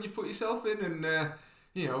retirement, you put yourself in and gonna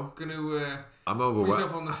put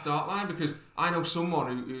yourself on the start line, because I know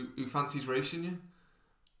someone who fancies racing you.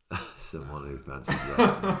 Someone who fancies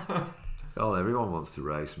racing. Well, everyone wants to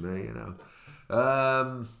race me, you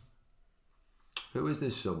know. Who is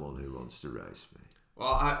this someone who wants to race me?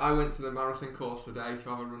 Well, I went to the marathon course today to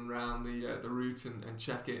have a run around the route and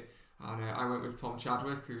check it, and I went with Tom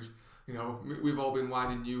Chadwick, who's, you know, we've all been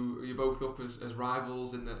winding you're both up as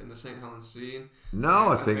rivals in the St Helens scene. No,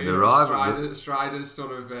 I think the rival Strider's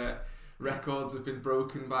sort of records have been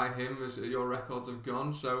broken by him as your records have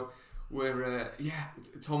gone. So we're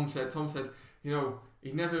Tom said, you know,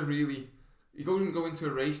 he never really. He wouldn't go into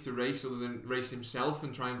a race to race other than race himself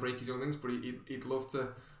and try and break his own things, but he'd love to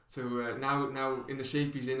now in the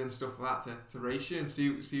shape he's in and stuff like that to race you and see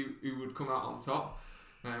who would come out on top,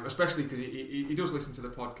 especially because he does listen to the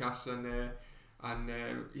podcast and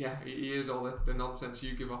he hears all the nonsense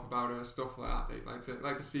you give up about him and stuff like that. They'd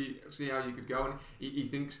like to see how you could go, and he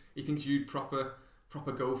thinks you'd proper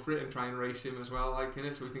go for it and try and race him as well, like in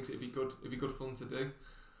it. So he thinks it'd be good fun to do.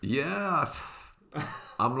 Yeah.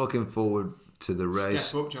 I'm looking forward to the race.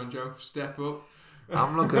 Step up, John Joe. Step up.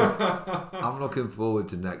 I'm looking forward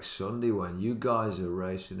to next Sunday when you guys are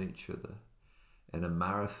racing each other in a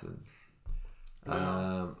marathon.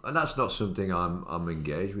 Wow. And that's not something I'm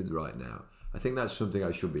engaged with right now. I think that's something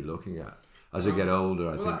I should be looking at. As I get older,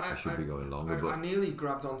 I think I should be going longer. I nearly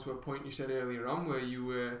grabbed onto a point you said earlier on where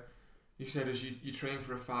you said as you train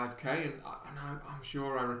for a 5K, and I'm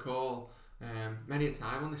sure I recall many a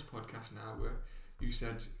time on this podcast now where you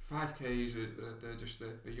said 5Ks they're just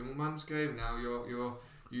the young man's game. Now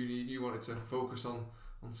you wanted to focus on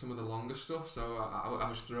some of the longer stuff. So I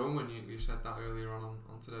was thrown when you said that earlier on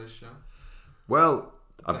today's show. Well,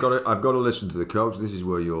 I've got to listen to the coach. This is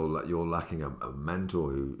where you're lacking a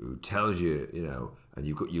mentor who tells you, you know, and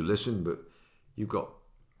you listen, but you got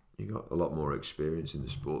a lot more experience in the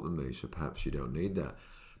sport than me, so perhaps you don't need that.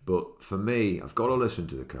 But for me, I've got to listen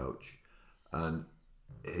to the coach, and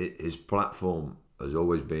his platform has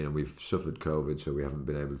always been, and we've suffered COVID, so we haven't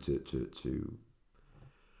been able to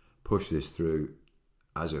push this through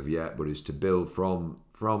as of yet, but is to build from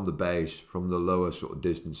the base, from the lower sort of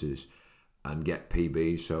distances, and get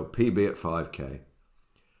PB. So PB at 5K,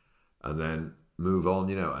 and then move on,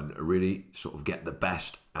 you know, and really sort of get the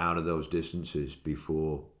best out of those distances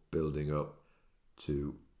before building up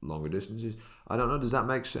to longer distances. I don't know, does that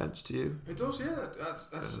make sense to you? It does, yeah.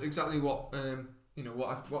 That's exactly what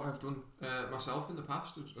what I've done myself in the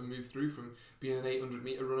past. I moved through from being an 800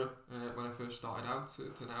 metre runner when I first started out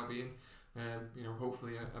to now being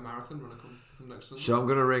hopefully a marathon runner come next Sunday. So I'm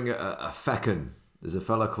going to ring a Feckin. There's a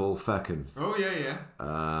fella called Feckin. Oh yeah. I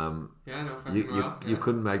know Feckin well. You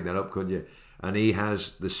couldn't make that up, could you? And he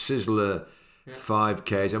has the Sizzler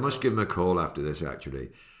 5Ks. I must give him a call after this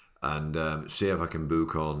actually, and see if I can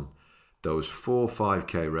book on those 4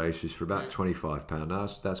 5K races for about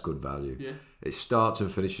 £25. That's good value. Yeah. It starts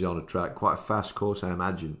and finishes on a track, quite a fast course, I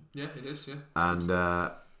imagine. Yeah, it is. Yeah. And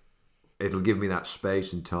it'll give me that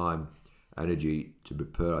space and time, energy to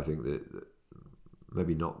prepare. I think that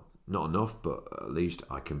maybe not enough, but at least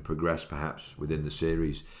I can progress perhaps within the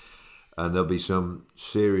series, and there'll be some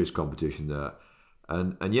serious competition there.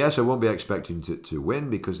 And yes, I won't be expecting to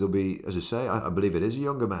win, because there'll be, as I say, I believe it is a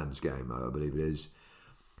younger man's game. I believe it is.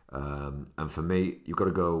 And for me, you've got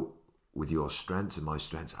to go with your strengths, and my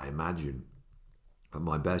strengths, I imagine, at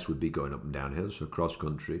my best would be going up and down hills, so cross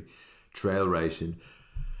country, trail racing,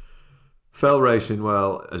 fell racing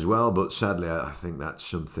as well, but sadly I think that's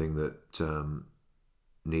something that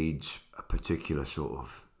needs a particular sort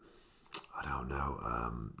of, I don't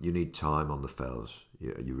know, you need time on the fells,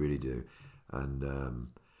 you really do. And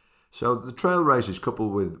so the trail races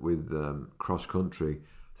coupled with cross country,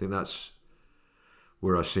 I think that's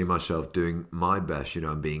where I see myself doing my best, you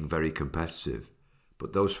know, and being very competitive.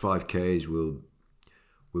 but those 5Ks will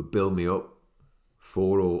build me up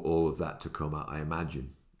for all of that to come. I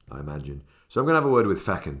imagine. So I'm going to have a word with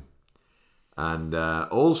Feckin, and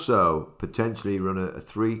also potentially run a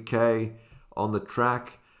 3K on the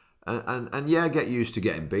track, and yeah, get used to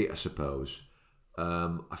getting beat, I suppose.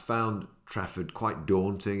 I found Trafford quite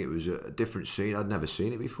daunting. It was a different scene. I'd never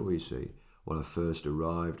seen it before, you see, when I first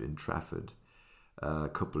arrived in Trafford a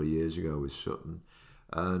couple of years ago with Sutton.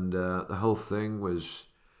 And the whole thing was,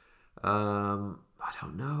 I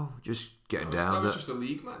don't know, just getting down. That was just a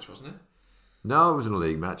league match, wasn't it? No, it wasn't a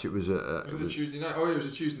league match. It was Was it a Tuesday night? Oh, it was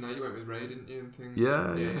a Tuesday night. You went with Ray, didn't you? And things.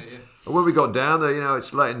 Yeah. And when we got down there,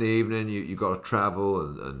 it's late in the evening. You got to travel,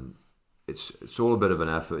 and it's all a bit of an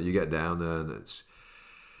effort. You get down there, and it's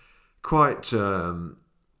quite.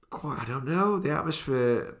 I don't know, the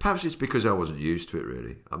atmosphere. Perhaps it's because I wasn't used to it.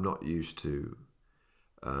 Really, I'm not used to.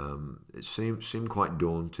 It seemed quite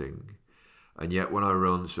daunting, and yet when I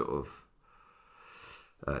run sort of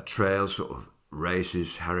trails, sort of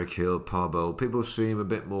races, Harrick-Hill, Parbold, people seem a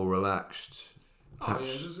bit more relaxed.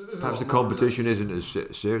 Perhaps the competition isn't as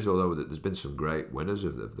serious, although there's been some great winners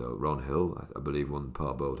of the Ron Hill, I believe, won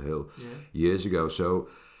Parbold Hill years ago. So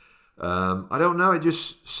I don't know. It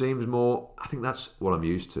just seems more. I think that's what I'm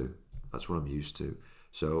used to.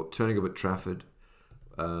 So turning up at Trafford,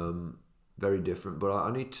 very different. But I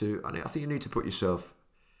think you need to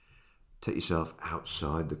take yourself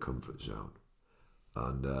outside the comfort zone,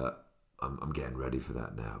 and I'm getting ready for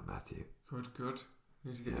that now, Matthew. Good.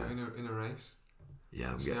 Need to get you in a race.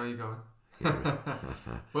 Yeah, see how you're going. Yeah.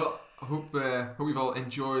 Well, I hope you've all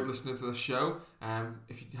enjoyed listening to the show.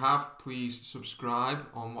 If you have, please subscribe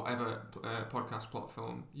on whatever podcast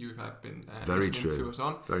platform you have been listening to us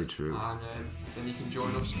on. Very true. And then you can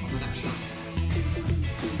join us on the next show.